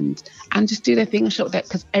and just do their thing and show that,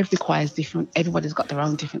 because every choir is different. Everybody's got their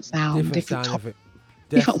own different sound,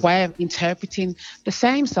 different way of interpreting the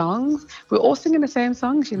same songs. We're all singing the same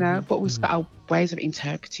songs, but we've got our ways of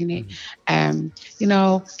interpreting it.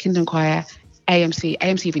 Kingdom Choir, AMC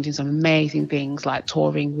have been doing some amazing things like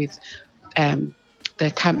touring with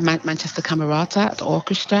the Manchester Camerata, the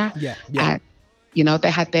orchestra.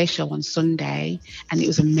 They had their show on Sunday, and it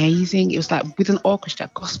was amazing. It was like with an orchestra,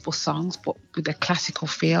 gospel songs, but with a classical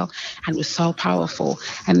feel, and it was so powerful.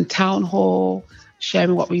 And Town Hall,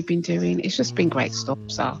 sharing what we've been doing, it's just been great stuff.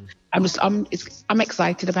 So I'm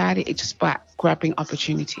excited about it. It's just about grabbing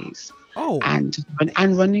opportunities and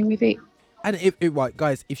running with it. And right,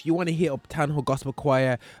 guys, if you want to hit up Town Hall Gospel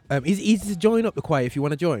Choir, it's easy to join up the choir if you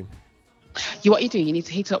want to join. What you do, you need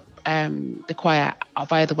to hit up the choir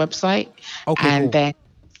via the website, and cool.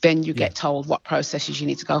 then you get told what processes you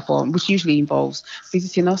need to go for, which usually involves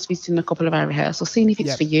visiting a couple of our rehearsals, seeing if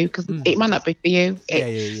it's for you, because it might not be for you. Do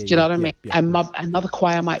you know what I mean? And another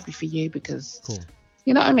choir might be for you, because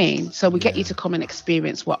you know what I mean? So we get you to come and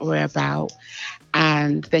experience what we're about,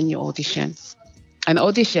 and then you audition. An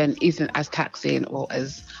audition isn't as taxing or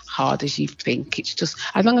as hard as you think. It's just,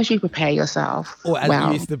 as long as you prepare yourself or as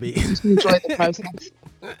you used to be, just enjoy the process.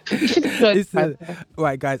 Listen,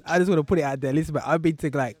 right, guys, I just want to put it out there. Listen, man, I've been to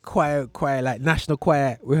like choir, like national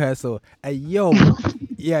choir rehearsal, and yo,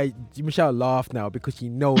 yeah, Michelle laughed now because she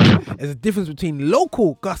knows there's a difference between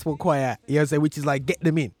local gospel choir, you know what I'm saying, which is like get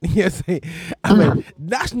them in, you know what I'm saying, I mean,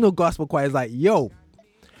 national gospel choir is like, yo,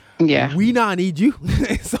 yeah, we now need you.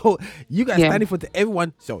 So you guys standing for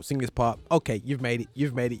everyone. So sing this part. Okay, you've made it.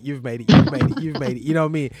 You've made it. You've made it. You've made it. You've made it. You know what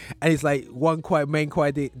I mean? And it's like one main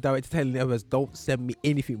choir director telling the others, don't send me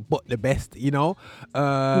anything but the best. You know.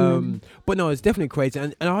 But no, it's definitely crazy.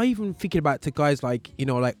 And I even thinking about to guys like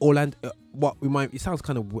like Orlando. What we might. It sounds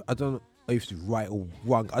kind of. I don't know if it's right or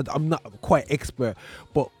wrong. I'm not quite expert,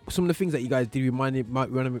 but some of the things that you guys did reminded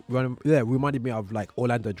me of like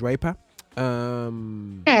Orlando Draper.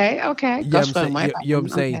 Okay. You know what I'm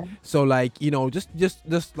saying? Okay. So like,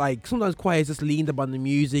 just like sometimes choirs just leaned upon the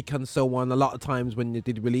music and so on. A lot of times when they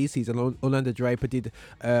did releases, and Orlando Draper did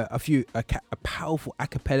a powerful a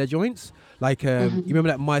cappella joints. Like you remember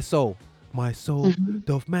that My soul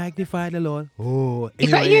doth magnify the Lord. Oh,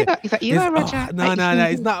 anyway, is that you, Roger? No,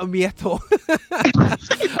 it's not me at all.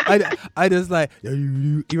 I just like,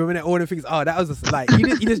 you remember that all the things? Oh, that was just like,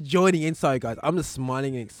 you just joining inside, guys. I'm just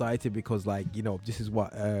smiling and excited because like, this is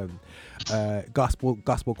what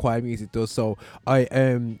gospel choir music does. So I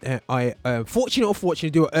fortunate or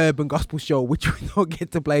unfortunately do an urban gospel show, which we don't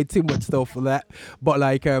get to play too much stuff for that. But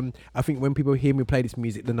like, I think when people hear me play this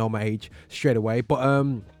music, they know my age straight away.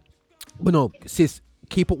 But no, sis,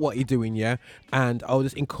 keep up what you're doing, yeah. And I'll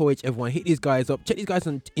just encourage everyone, hit these guys up, check these guys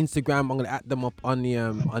on Instagram. I'm gonna add them up on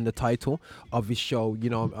the title of this show,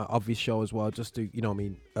 of this show as well, just to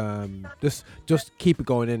just keep it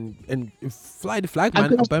going and fly the flag,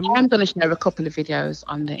 man. I'm gonna share a couple of videos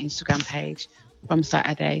on the Instagram page from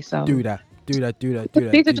Saturday. So do that. These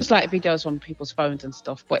are just like videos on people's phones and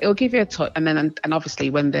stuff, but it'll give you a touch. And then and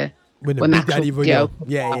obviously when the Big Daddy video,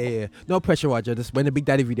 yeah. No pressure, Roger. Just when the Big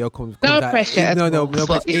Daddy video comes out, pressure. No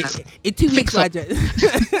pressure. In 2 weeks, Roger.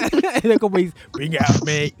 In a couple weeks, bring it out,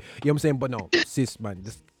 mate. You know what I'm saying? But no, sis, man,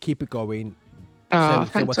 just keep it going.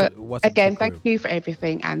 Thanks thank you for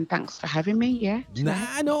everything, and thanks for having me. Yeah.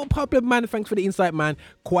 Nah, no problem, man. Thanks for the insight, man.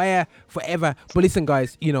 Choir forever. But listen,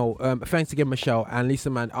 guys, thanks again, Michelle. And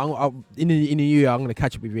listen, man, I'll in the new year, I'm gonna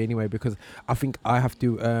catch up with you anyway because I think I have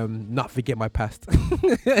to not forget my past.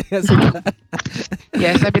 Yes,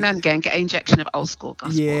 every now and again, get an injection of old school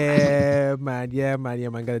gospel. Yeah, man.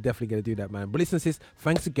 Definitely gonna do that, man. But listen, sis,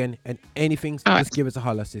 thanks again. And anything, just give us a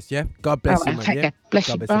holler, sis. Yeah. God bless you, man. Take care. Bless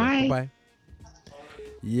you. Bye. Bye.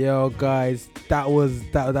 Yo, guys, that was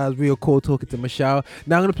real cool talking to Michelle.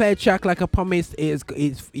 Now I'm gonna play a track like I promised.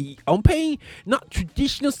 I'm playing not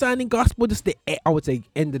traditional sounding gospel, just I would say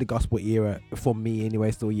end of the gospel era for me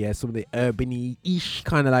anyway. So yeah, some of the urban-ish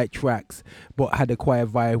kind of like tracks, but had a choir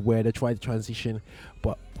vibe where they tried to transition.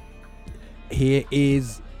 But here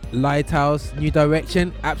is Lighthouse, New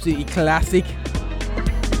Direction, absolutely classic.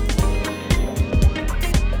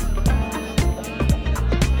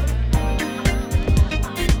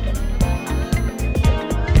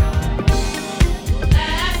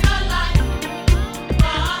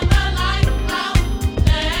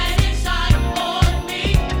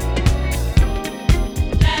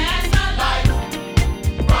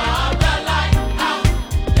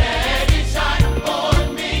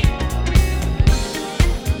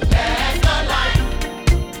 Let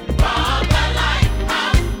the light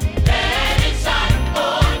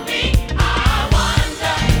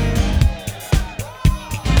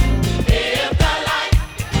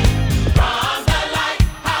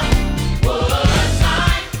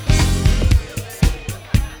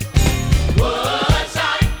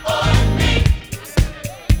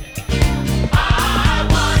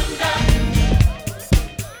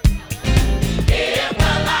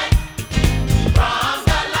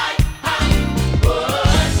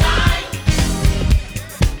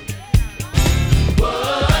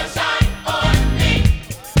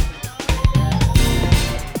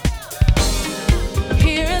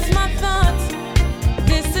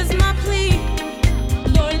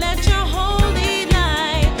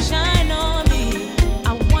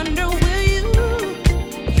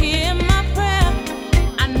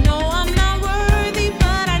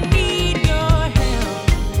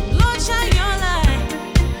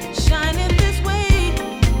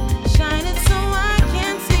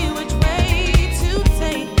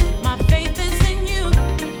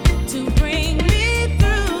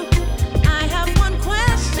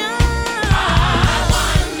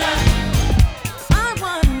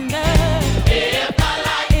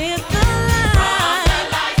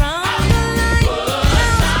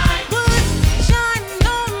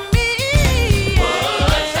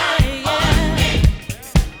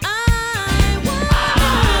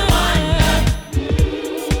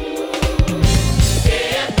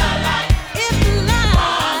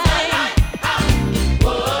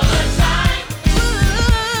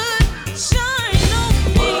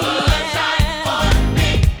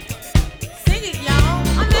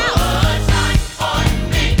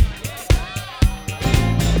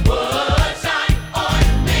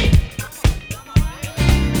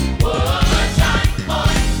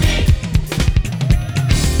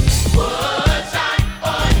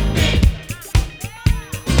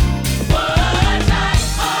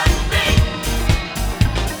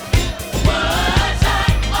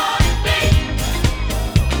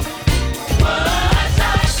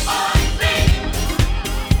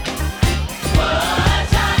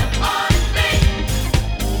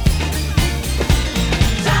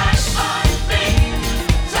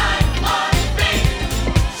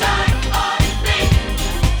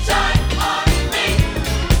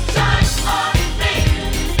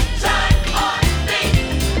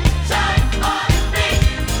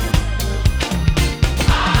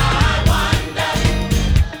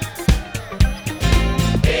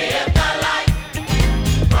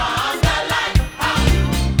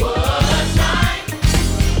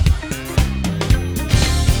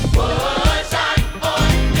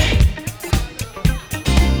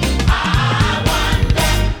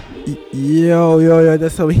Yo,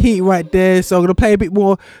 there's some heat right there. So I'm gonna play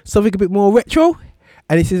something a bit more retro,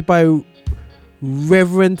 and this is by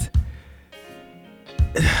Reverend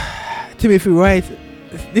Timothy Wright.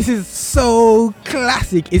 This is so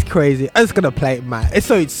classic, it's crazy. I'm just gonna play it, man. It's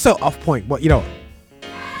so off point, but you know.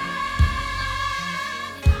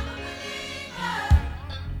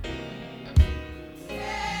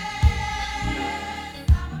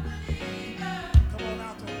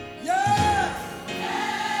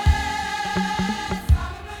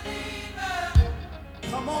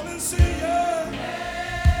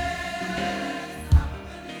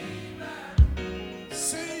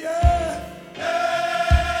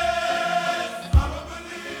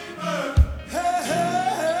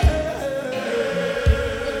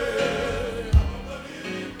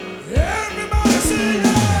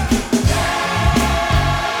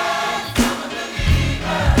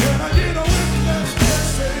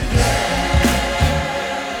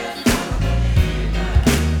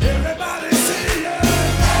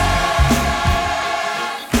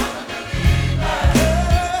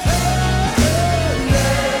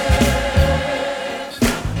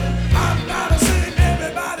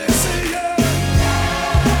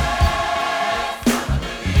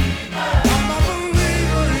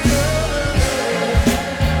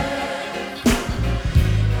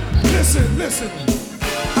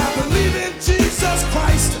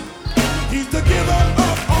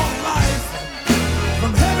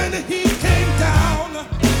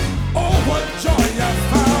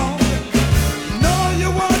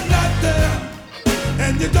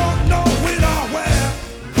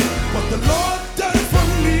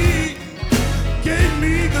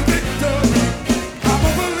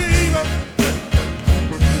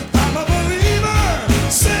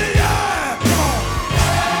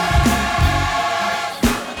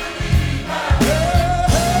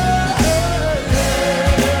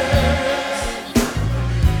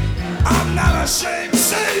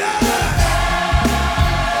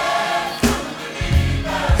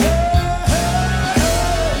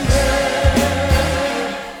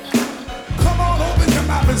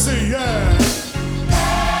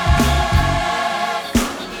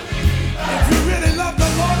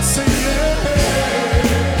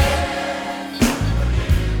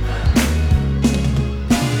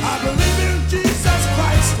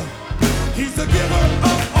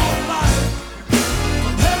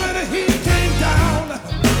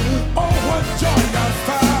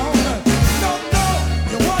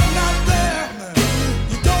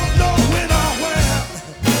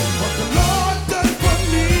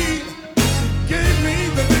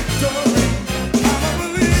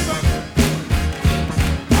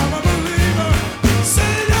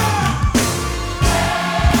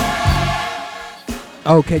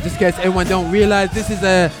 Okay, just in case everyone don't realize, this is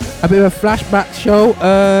a bit of a flashback show.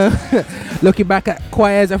 Looking back at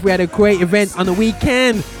choirs, if we had a great event on the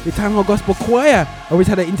weekend with Town Hall Gospel Choir. I always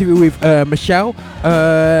had an interview with Michelle.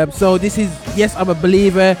 So this is Yes, I'm a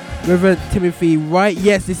Believer, Reverend Timothy Wright.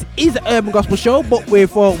 Yes, this is an urban gospel show, but we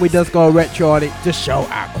thought we'd just go retro on it, just show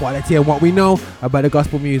our quality and what we know about the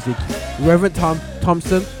gospel music. Reverend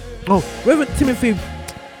Thompson. Oh, Reverend Timothy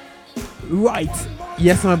Wright.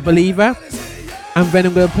 Yes, I'm a Believer. And then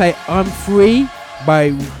I'm going to play I'm Free by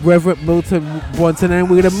Reverend Milton Brunson, and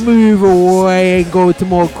we're going to move away and go to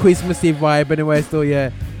more Christmassy vibe anyway. Still, yeah.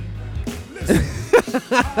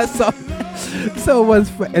 so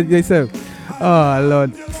oh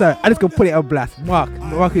Lord. So I'm just going to put it on blast.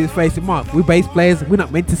 Mark is facing Mark. We're bass players. We're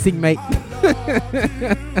not meant to sing, mate.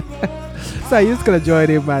 So you're just going to join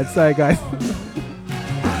in, man. Sorry, guys.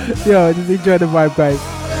 Yo, just enjoy the vibe, guys.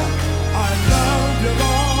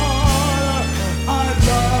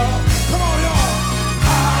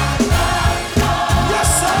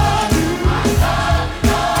 Yes,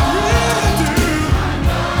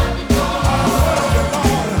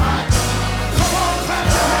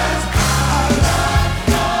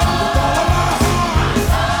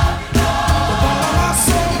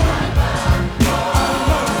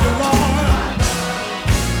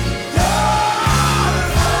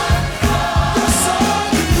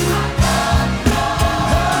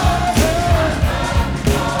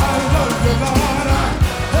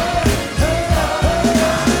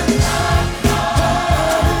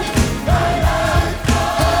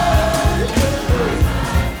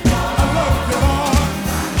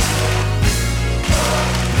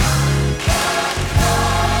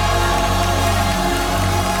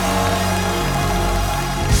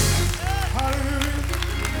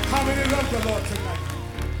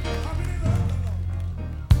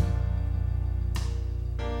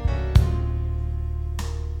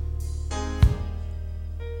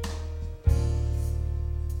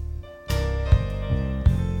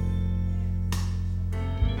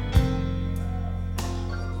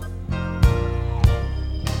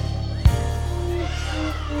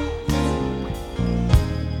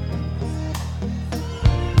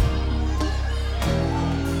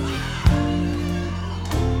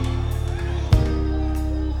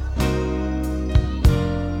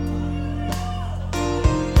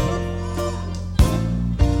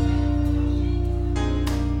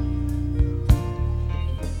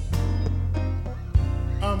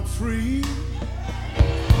 free.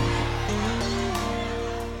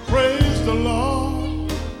 Praise the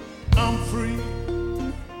Lord, I'm free.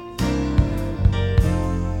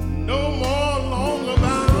 No more longer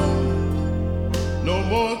bound, no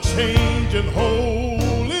more change and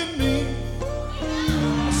holding me.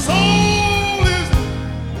 My soul is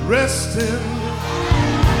resting,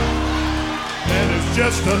 and it's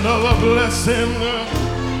just another blessing.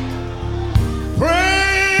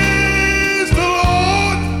 Praise the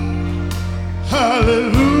Lord,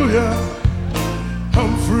 hallelujah,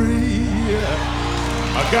 I'm free.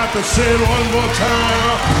 I got to say it one more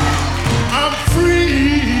time. I'm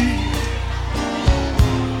free.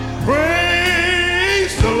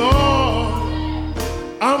 Praise the Lord,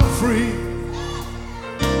 I'm free.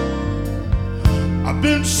 I've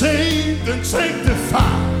been saved and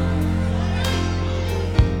sanctified,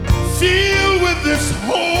 filled with this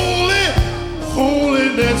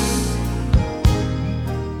holiness.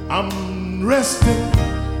 I'm resting.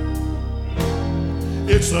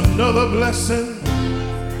 It's another blessing.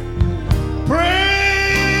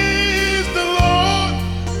 Praise the Lord,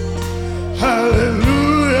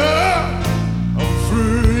 hallelujah, I'm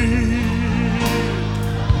free.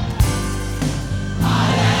 I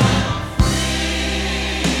am free.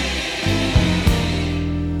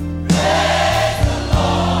 Praise the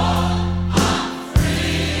Lord, I'm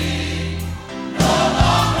free. No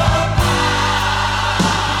longer bound,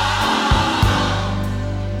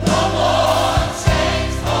 no more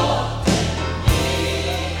chains holding me.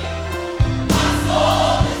 My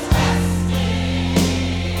soul is resting. It's just a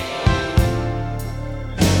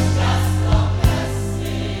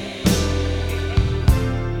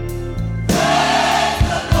blessing. Praise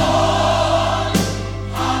the Lord,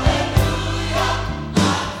 hallelujah,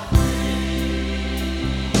 I'm free.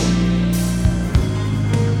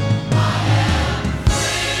 I am free.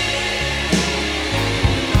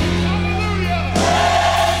 Hallelujah.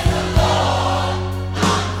 Praise the Lord,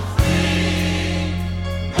 I'm free.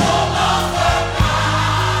 No longer bound,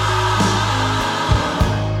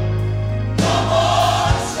 no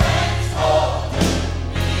more chains holding me.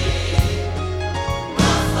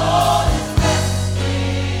 My soul is resting.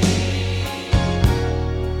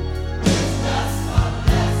 It's just a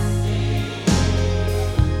blessing.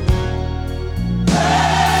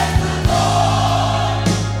 Praise the Lord,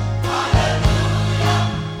 hallelujah, I'm free. Praise the Lord, hallelujah,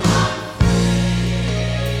 I'm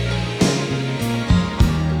free.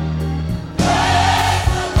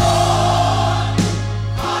 Praise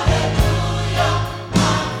the Lord,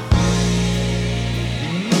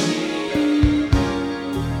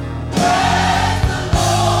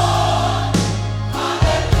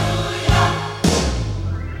 hallelujah, I'm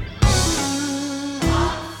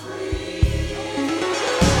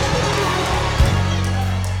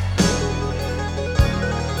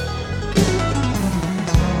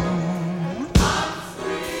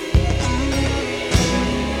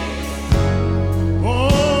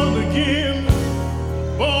Born again,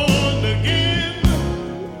 born again,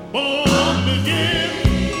 born again,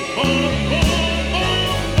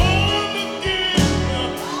 born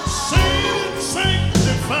again, saved,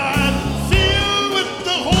 sanctified, filled with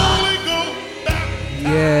the Holy Ghost.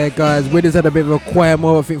 Yeah, guys, we just had a bit of a choir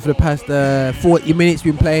moment. I think for the past 40 minutes,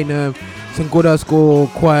 we've been playing some good old school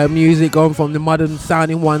choir music, going from the modern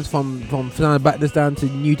sounding ones, from Blackness down to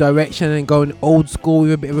New Direction, and going old school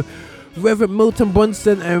with a bit of Reverend Milton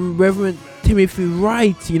Brunson and Reverend Timothy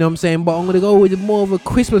Wright, you know what I'm saying? But I'm going to go with more of a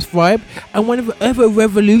Christmas vibe, and one of the other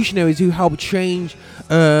revolutionaries who helped change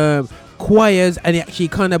choirs and actually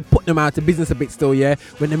kind of put them out of business a bit still, yeah,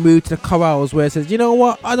 when they moved to the chorales, where it says, you know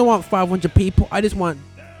what, I don't want 500 people, I just want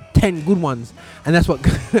 10 good ones. And that's what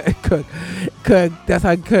Kirk, that's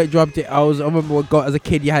how Kirk dropped it. I remember what got as a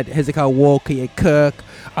kid, you had Hezekiah Walker, you had Kirk.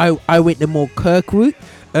 I went the more Kirk route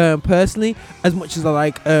personally, as much as I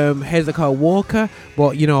like Hezekiah Walker,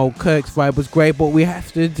 but you know, Kirk's vibe was great. But we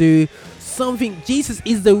have to do something. Jesus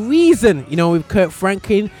is the reason, you know, with Kirk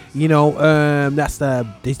Franklin, you know, that's the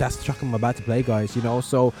track I'm about to play, guys, you know.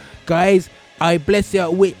 So guys, I bless you.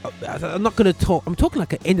 I'm not gonna talk. I'm talking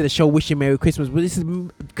like at the end of the show, wishing Merry Christmas, but this is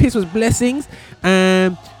Christmas blessings.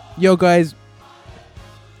 Yo, guys,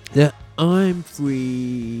 yeah, I'm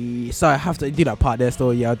free. So I have to do that part there.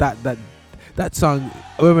 So yeah, that song.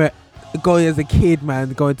 I remember going as a kid,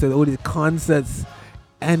 man, going to all these concerts,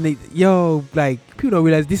 and like people don't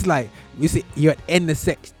realize this. Like you see, you're at the end of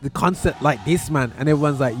the concert like this, man, and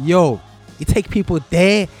everyone's like, yo, you take people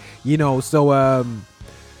there, you know. So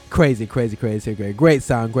crazy, great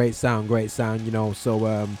sound, you know.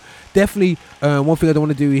 So definitely one thing I don't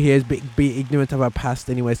want to do here is be ignorant of our past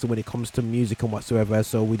anyway. So when it comes to music and whatsoever,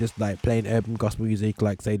 so we just like playing urban gospel music,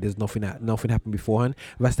 like say there's nothing happened beforehand.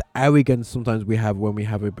 That's the arrogance sometimes we have when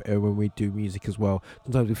we do music as well.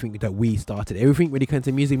 Sometimes we think that we started everything when it comes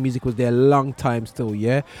to music. Music was there a long time still,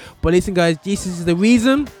 yeah. But listen, guys, this is the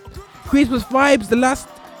reason. Christmas vibes. The last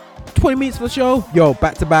 20 minutes of the show, yo,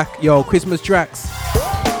 back to back, yo, Christmas tracks.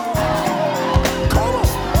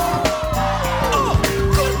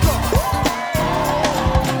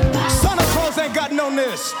 Santa Claus ain't got no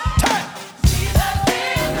this.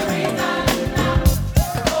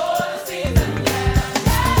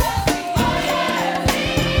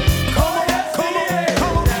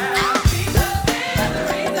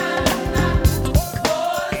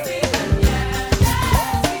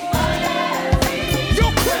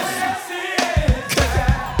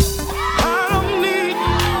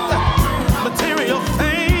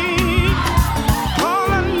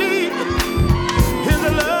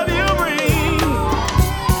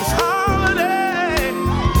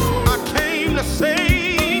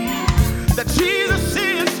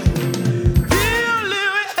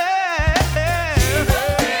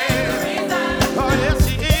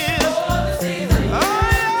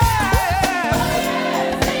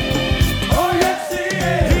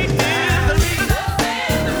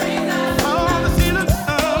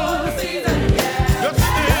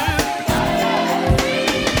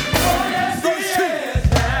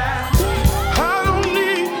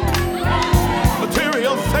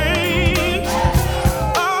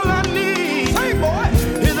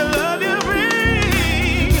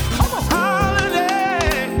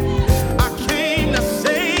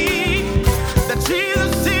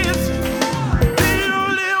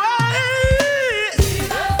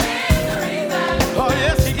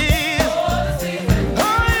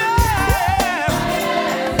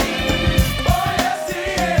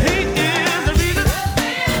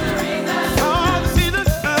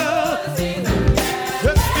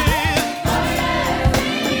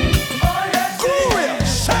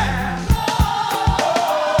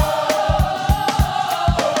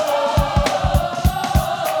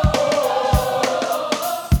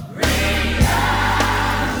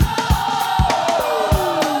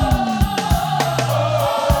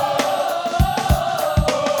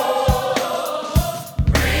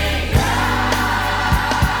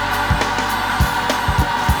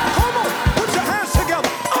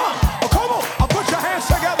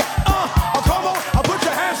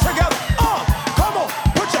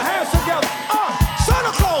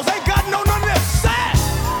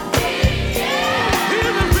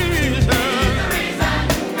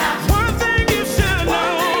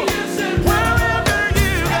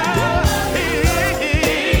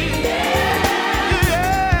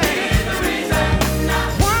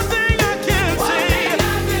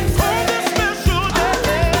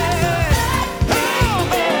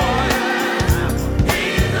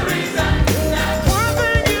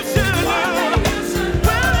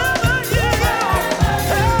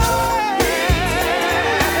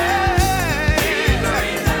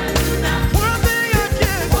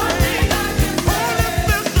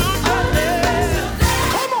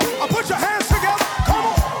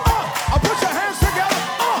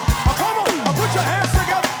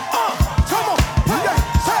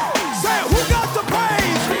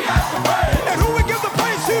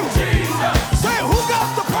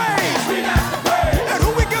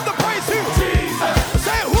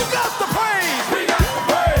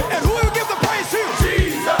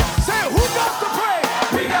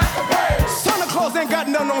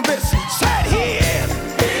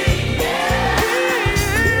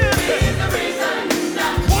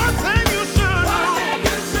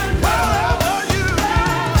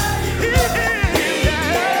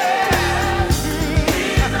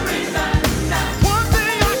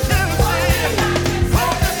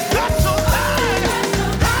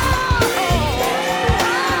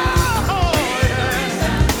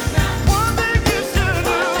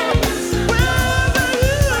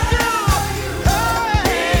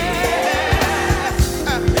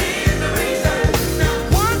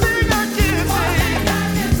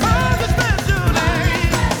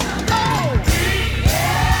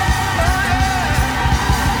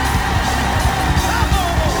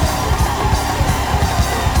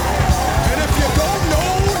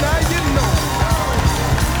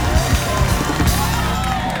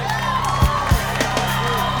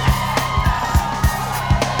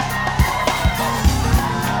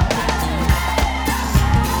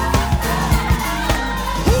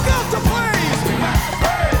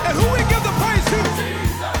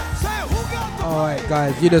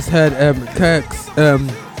 Guys, you just heard Kirk's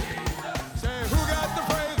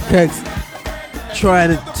Kirk's trying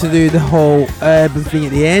to do the whole urban thing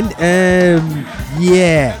at the end.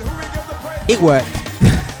 Yeah, it worked.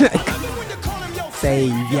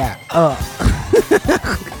 Xavier.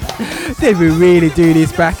 Did we really do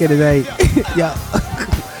this back in the day? Yeah.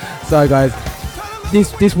 Sorry guys.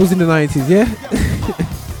 This was in the 90s, yeah?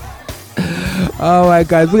 Alright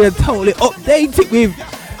guys, we're gonna totally update it with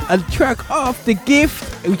a track off The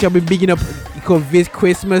Gift, which I've been bigging up called This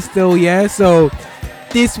Christmas still, yeah? So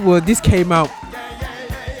this came out,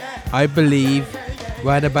 I believe,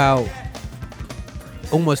 right about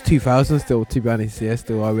almost 2000 still, to be honest, yeah,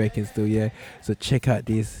 still, I reckon, still, yeah. So check out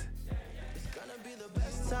this.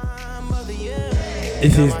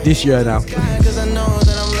 This is this year now.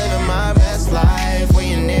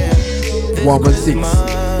 116.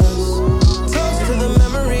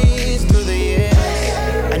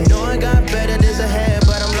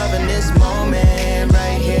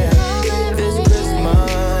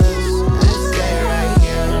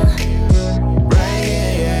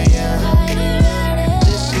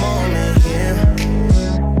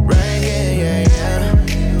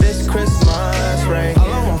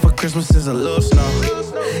 Christmas is a little snow.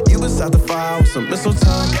 You beside the fire with some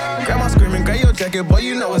mistletoe. Grandma screaming, grab your jacket, boy,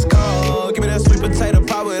 you know it's cold. Give me that sweet potato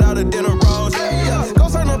pie without a dinner roll. Yeah. Go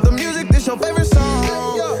turn up the music, this your favorite song.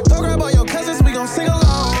 Don't grab all your cousins, we gon' sing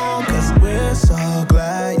along. Cause we're so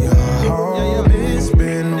glad you're home. It's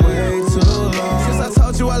been way too long since I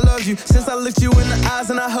told you I loved you. Since I looked you in the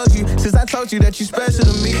eyes and I hugged you. Since I told you that you special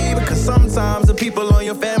to me. Because sometimes the people on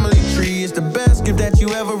your family tree is the best gift that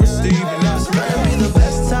you ever received. And it's gonna be the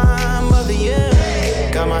best time of the year.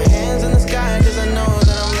 Got my hands in the sky cause I know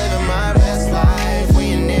that I'm living my best life when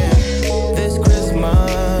you're near. This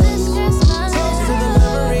Christmas, toast to the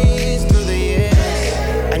memories through the years.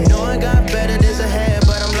 I know I got better days ahead,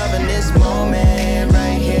 but I'm loving this moment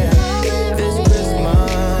right here. This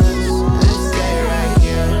Christmas, this day right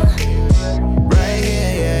here. Right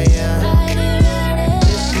here, yeah, yeah.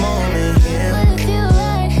 This moment here. Right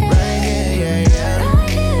here, yeah, yeah.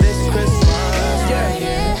 This Christmas, yeah,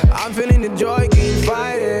 yeah. I'm feeling the joy, keep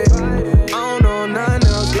fighting. I don't know nothing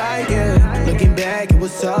else like it. Looking back, it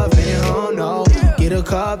was tough, and oh no. Get a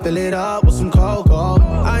cup, fill it up with some cocoa.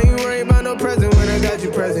 I ain't worried about no present when I got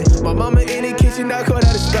you present. My mama in the kitchen, I call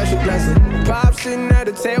that a special blessing. Pop sitting at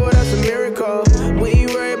the table, that's a miracle. We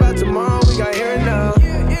ain't worried about tomorrow, we got here and now.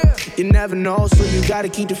 You never know, so you gotta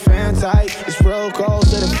keep the fan tight. It's real cold,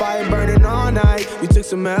 so the fire burning all night. We took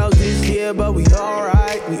some L's this year, but we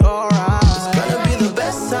alright, we alright. It's gonna be the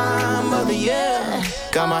best time of the year.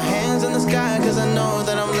 Got my hands in the sky, cause I know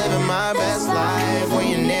that I'm living my best life when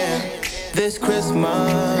you're near. This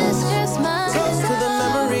Christmas, toast to the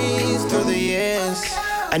memories through the years.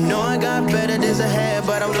 I know I got better days ahead,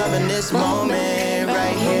 but I'm loving this moment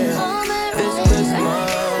right here. This Christmas.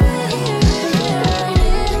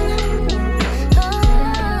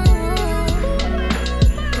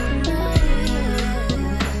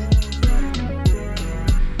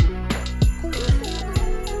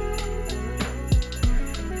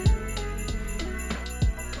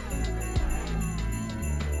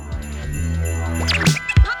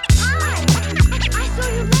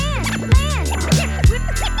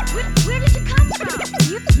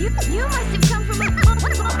 You must have come from a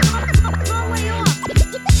long way off.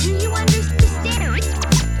 Do you understand?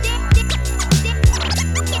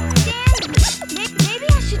 Maybe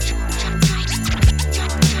I should try.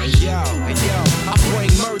 Yo, I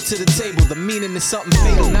bring mirth to the table. The meaning is something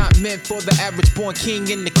fatal, not meant for the average born king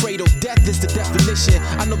in the cradle. Death is the definition.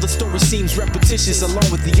 I know the story seems repetitious, along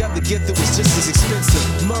with the other gift that was just as expensive.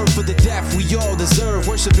 Mirth for the death we all deserve.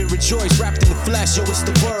 Worship and rejoice, wrapped in the flesh. Yo, it's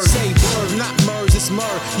the word. Say word, not murs, it's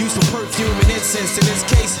myrrh. Used for perfume and incense. In this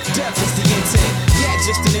case, death is the intent. Yeah,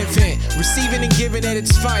 just an infant, receiving and giving at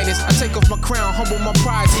its finest. I take off my crown, humble my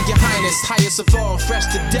pride to your highness. Highest of all, fresh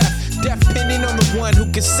to death. Death pending on the one who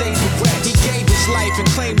can save the rest. He gave his life and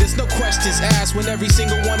claimed there's no questions asked. When every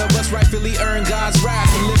single one of us rightfully earned God's wrath.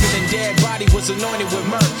 The living and dead body was anointed with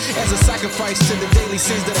myrrh as a sacrifice to the daily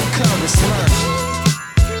sins that have come. It's myrrh.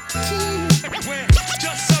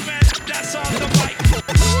 Just some man, that's on the mic.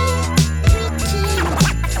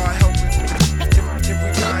 If we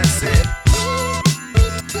try and say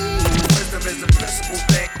wisdom is the principal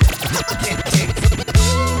thing.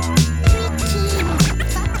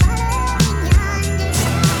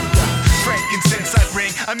 Frankincense I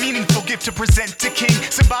bring, I a meaningful gift to present to King,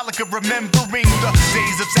 symbolic of remembering the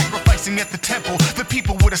days of sacrificing at the temple. The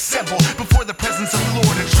people would assemble before the presence of the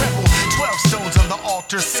Lord and tremble. 12 stones on the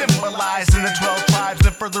altar symbolizing the 12 tribes,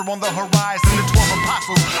 and further on the horizon the 12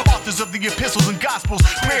 apostles, authors of the epistles and gospels.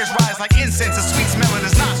 Prayers rise like incense, a sweet smell in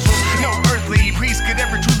his nostrils. No earthly priest could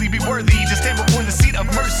ever truly be worthy to stand before the seat of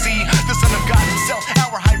mercy. The Son of God himself,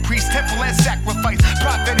 our high priest, temple and sacrifice,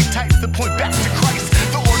 prophetic types that point back to Christ.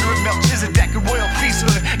 The order of Melchizedek, a royal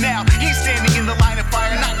priesthood. Now he's standing in the line of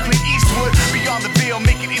fire, not Clint Eastwood. Beyond the veil,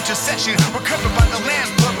 making intercession. We're covered by the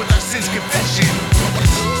Lamb's blood with our sins confession.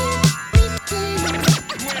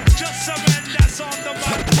 Just some man that's on the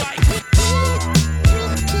mic.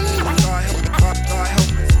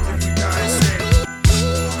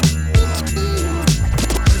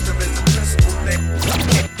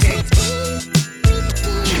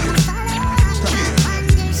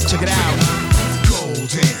 Check it out.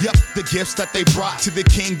 Yep, the gifts that they brought to the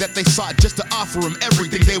king that they sought, just to offer him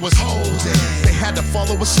everything they was holding. They had to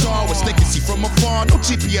follow a star, which they could see from afar. No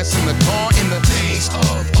GPS in the car in the days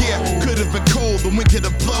of, could have been cold, the wind could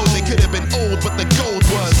have blown. They could have been old, but the gold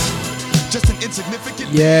was just an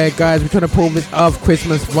insignificant. Yeah, guys, we're trying to pull this off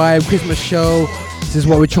Christmas vibe, Christmas show. This is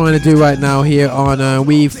what we're trying to do right now here on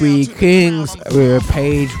We Three Kings. We're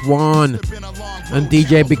page 1 and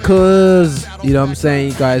DJ because, you know what I'm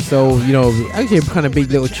saying, guys. So, you know, actually a kind of big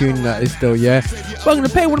little tune that is still, yeah. But I'm going to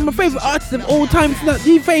play one of my favorite artists of all time. It's not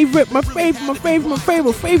the favorite, my favorite,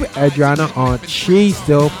 Adrianne, Archie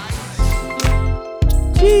still.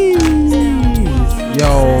 Jeez.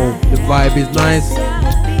 Yo, the vibe is nice.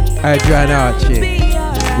 Adrianne,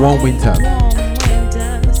 Archie. One winter.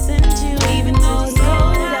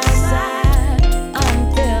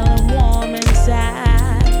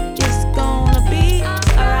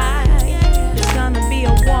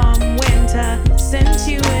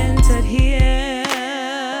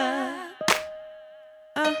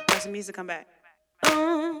 Music come back.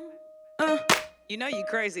 You know you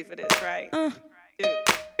crazy for this, right? Dude,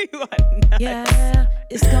 you are nuts. Yeah,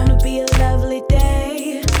 it's gonna be a lovely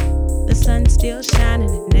day. The sun's still shining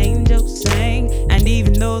and angels sing. And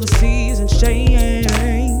even though the seasons change,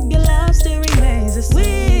 your love still remains the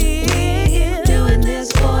same. We're doing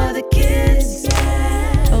this for the kids,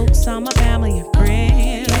 yeah. Folks on my family and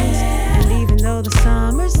friends, yeah. And even though the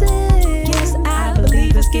summer's in, yes, I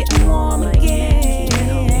believe it's getting warm again.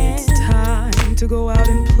 To go out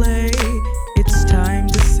and play, it's time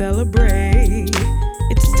to celebrate.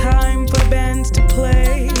 It's time for the bands to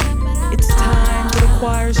play. It's time for the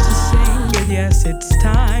choirs to sing. And yes, it's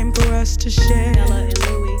time for us to share.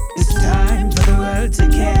 It's time for the world to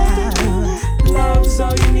care. Love's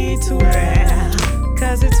all you need to wear,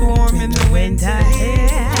 'cause it's warm in the winter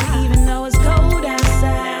here. Even though it's cold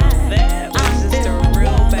outside, that was just a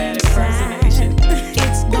real bad impersonation.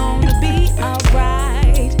 It's gonna be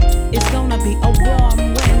alright. It's gonna be a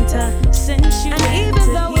warm winter since you. And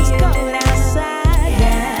even though it's cold outside,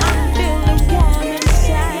 yeah, I'm feeling warm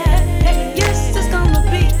inside. Yes, it's gonna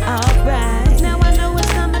be alright. Now I know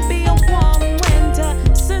it's gonna be a warm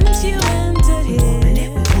winter since you entered here.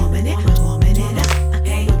 We're warming it, we're warming it up.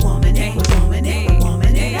 Hey, we're warming it, we're warming it, we're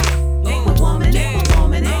warming it up. We're warming it, we're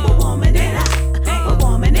warming it, we're warming it up. We're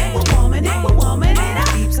warming it, we're warming it, we're warming it up.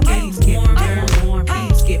 Keeps getting warm,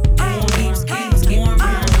 keeps getting warm, keeps getting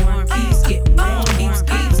warm.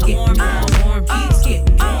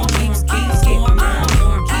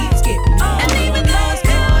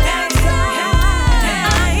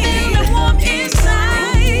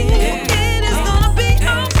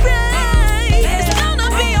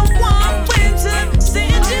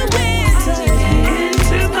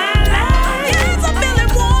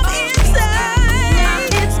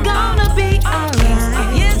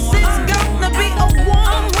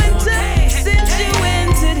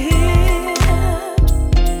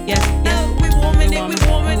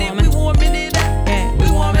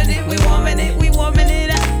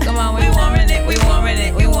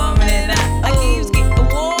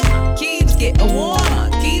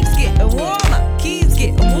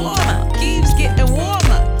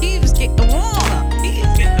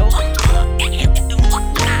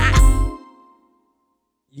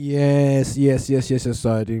 Yes.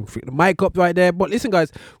 Sorry, I didn't freak the mic up right there. But listen,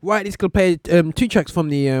 guys, Wright is gonna play 2 tracks from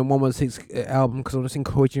the 116 album because I'm just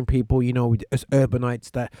encouraging people, you know, as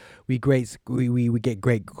urbanites, that we get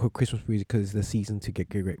great Christmas music because it's the season to get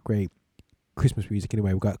great Christmas music.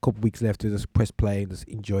 Anyway, we've got a couple weeks left to just press play and just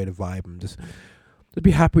enjoy the vibe and just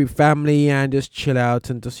be happy with family and just chill out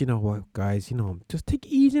and just, you know what, guys, you know, just take it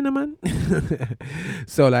easy, man.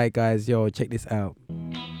 So, like, guys, yo, check this out.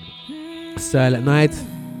 Silent Night.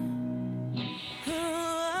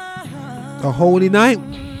 A holy night.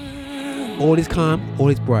 all is calm, all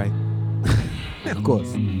is bright. Of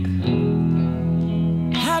course.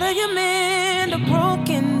 How do you mend a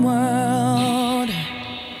broken world?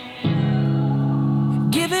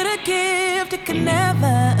 Give it a gift it can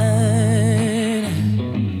never earn.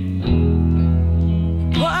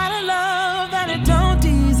 Pour out a love that it don't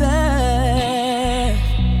deserve.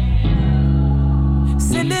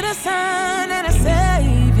 Send it a son and a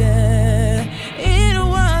savior. It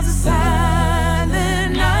was a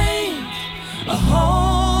silent night, a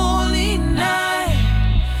holy night.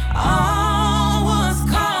 All was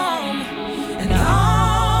calm and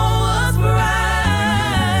all was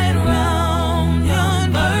bright round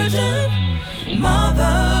young virgin,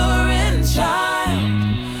 mother and child,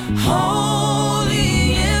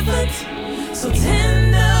 holy infant, so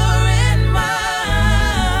tender and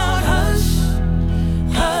mild. Hush,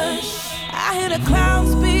 hush, I hear the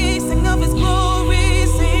clouds speak, sing of his glory,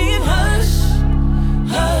 singing hush,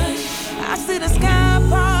 hush. I see the sky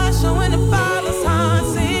part showing the Father's heart,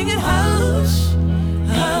 singing hush,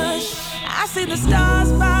 hush. I see the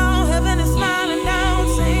stars bow, heaven is smiling down,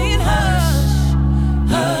 singing hush,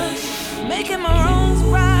 hush. Making my wrongs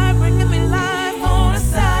right, bringing me life on a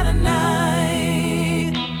Saturday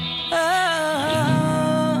night.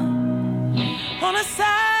 On a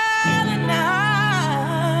Saturday night.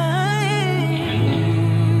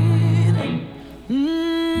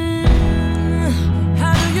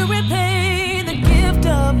 How do you repay the gift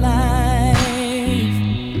of life?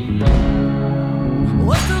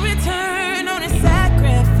 What's the return on his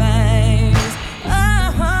sacrifice?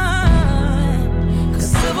 'Cause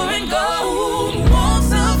silver and gold won't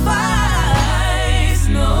suffice.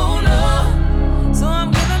 No, no. So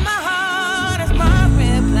I'm giving my heart as my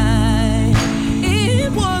reply.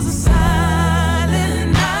 It was a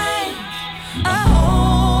silent night, a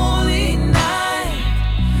holy night.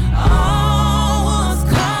 All was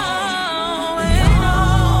calm and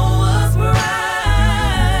all was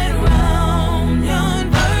bright round young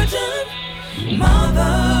virgin,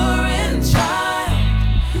 mother and child,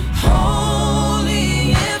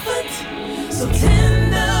 holy infant, so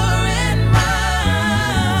tender and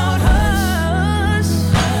mild. Hush,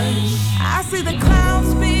 hush. I see the clouds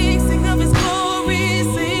speak, sing of his glory,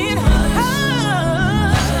 sing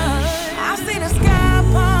hush. I see the sky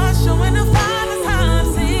part showing the Father's heart,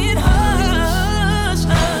 sing hush,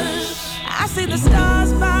 hush. I see the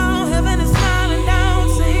stars bow, heaven is smiling down,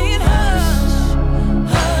 sing hush,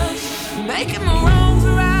 hush. Making my wrongs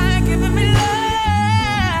right, giving me life.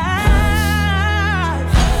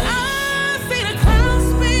 I see the clouds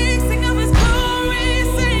speak, sing of his glory,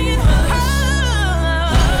 sing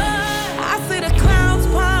hush. I see the clouds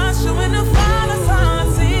part showing the Father's heart,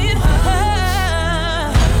 sing hush.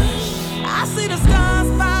 I see the stars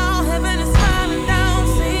bow, heaven is smiling down,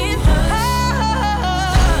 sing hush.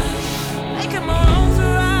 Making my wrongs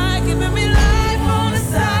right, giving me life on the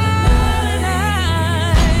side.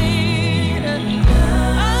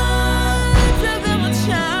 Tell them a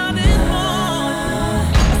child is born,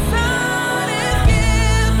 a son is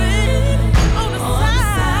given on the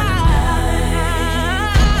side.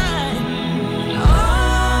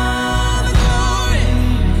 All the glory,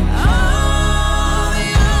 all the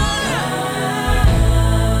honor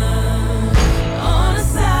on a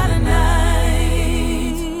Saturday night.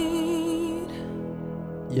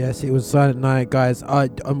 Yes, it was Silent Night, guys.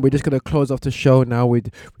 We're just gonna close off the show now with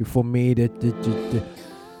for me the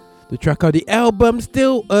track of the album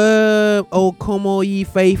still. Oh, come all ye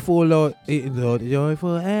faithful, Lord,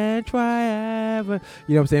 joyful and triumph. You know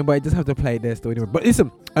what I'm saying? But I just have to play it there still anyway. But listen,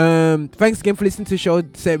 thanks again for listening to the show.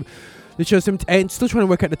 The show 78. Still trying to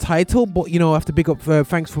work out the title, but you know, I have to big up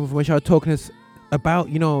thanks for Michelle talking us about,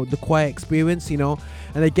 you know, the choir experience, you know.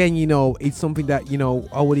 And again, you know, it's something that, you know,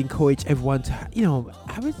 I would encourage everyone to, you know,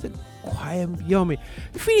 have a choir. You know what I mean?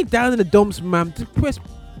 If you're feeling down in the dumps, man, just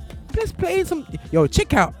let's play some. Yo,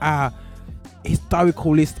 check out our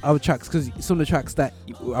historical list of tracks, because some of the tracks that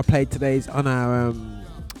I played today is on our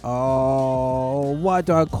what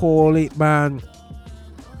do I call it, man?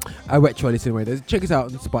 A retro list anyway. Check us out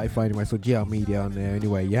on Spotify anyway, so GL Media on there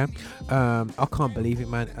anyway, yeah. I can't believe it,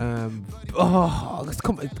 man.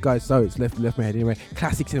 Guys, sorry, it's left my head anyway.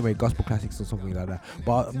 Classics anyway, gospel classics or something like that.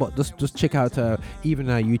 But just check out even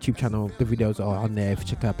our YouTube channel. The videos are on there. If you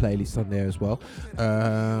check our playlist on there as well,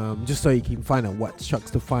 just so you can find out what tracks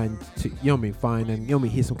to find to, you know what I mean, find and, you know what I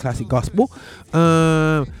mean, hear some classic gospel.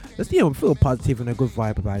 Just, you know, feel positive and a good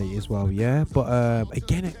vibe about it as well, yeah. But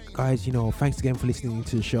again, guys, you know, thanks again for listening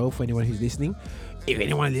to the show. For anyone who's listening, if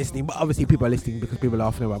anyone listening, but obviously people are listening because people are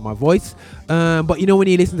laughing about my voice. But you know, when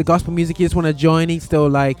you listen to gospel music, you just want to join. It's still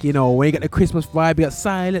like, you know, when you got the Christmas vibe, you got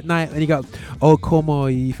Silent Night, and you got Oh Come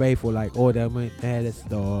On Ye Faithful, like oh them let us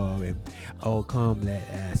adore him, oh come let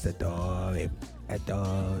us adore him,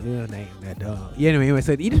 adore your name, adore. Yeah, anyway,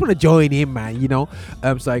 so you just want to join in, man. You know,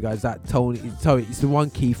 sorry guys, that tone. Sorry, it's the wrong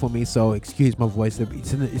key for me, so excuse my voice.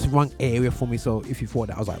 It's the wrong area for me. So if you thought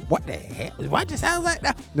that, I was like, what the hell? Why just sound like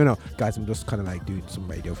that? No, guys, I'm just kind of like doing some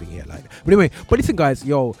radio thing here, like. But anyway, but listen, guys,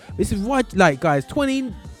 yo, this is what, like, guys,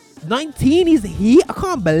 2019 is here. I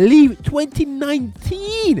can't believe it,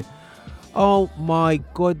 2019. Oh my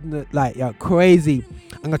goodness, like, yeah, crazy.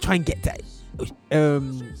 I'm gonna try and get that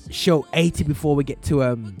show 80 before we get to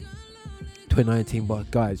 2019.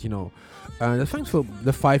 But guys, you know, thanks for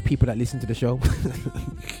the 5 people that listen to the show.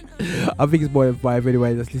 I think it's more than 5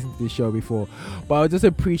 anyway that's listened to the show before, but I just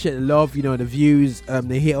appreciate the love, you know, the views,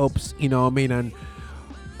 the hit ups, you know what I mean. And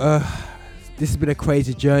this has been a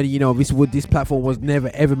crazy journey, you know. This platform was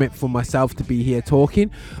never ever meant for myself to be here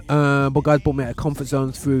talking, but guys brought me out of comfort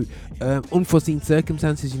zones through unforeseen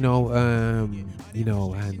circumstances, you know, and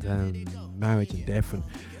marriage and death and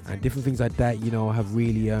different things like that, you know, have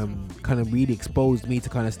really kind of really exposed me to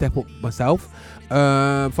kind of step up myself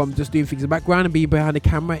from just doing things in the background and being behind the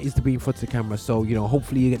camera is to be in front of the camera. So, you know,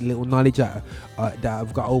 hopefully you get a little knowledge that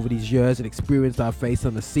I've got over these years and experience that I've faced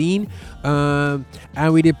on the scene, and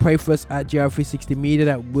we did pray for us at GR360 Media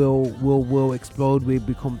that will explode. We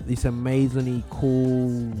become this amazingly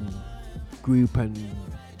cool group, and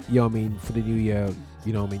you know what I mean, for the new year,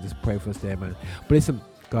 you know what I mean, just pray for us there, man. But listen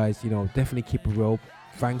guys, you know, definitely keep it real.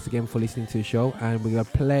 Thanks again for listening to the show, and we're gonna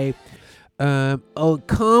play Oh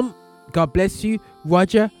Come. God bless you.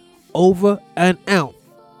 Roger, over and out.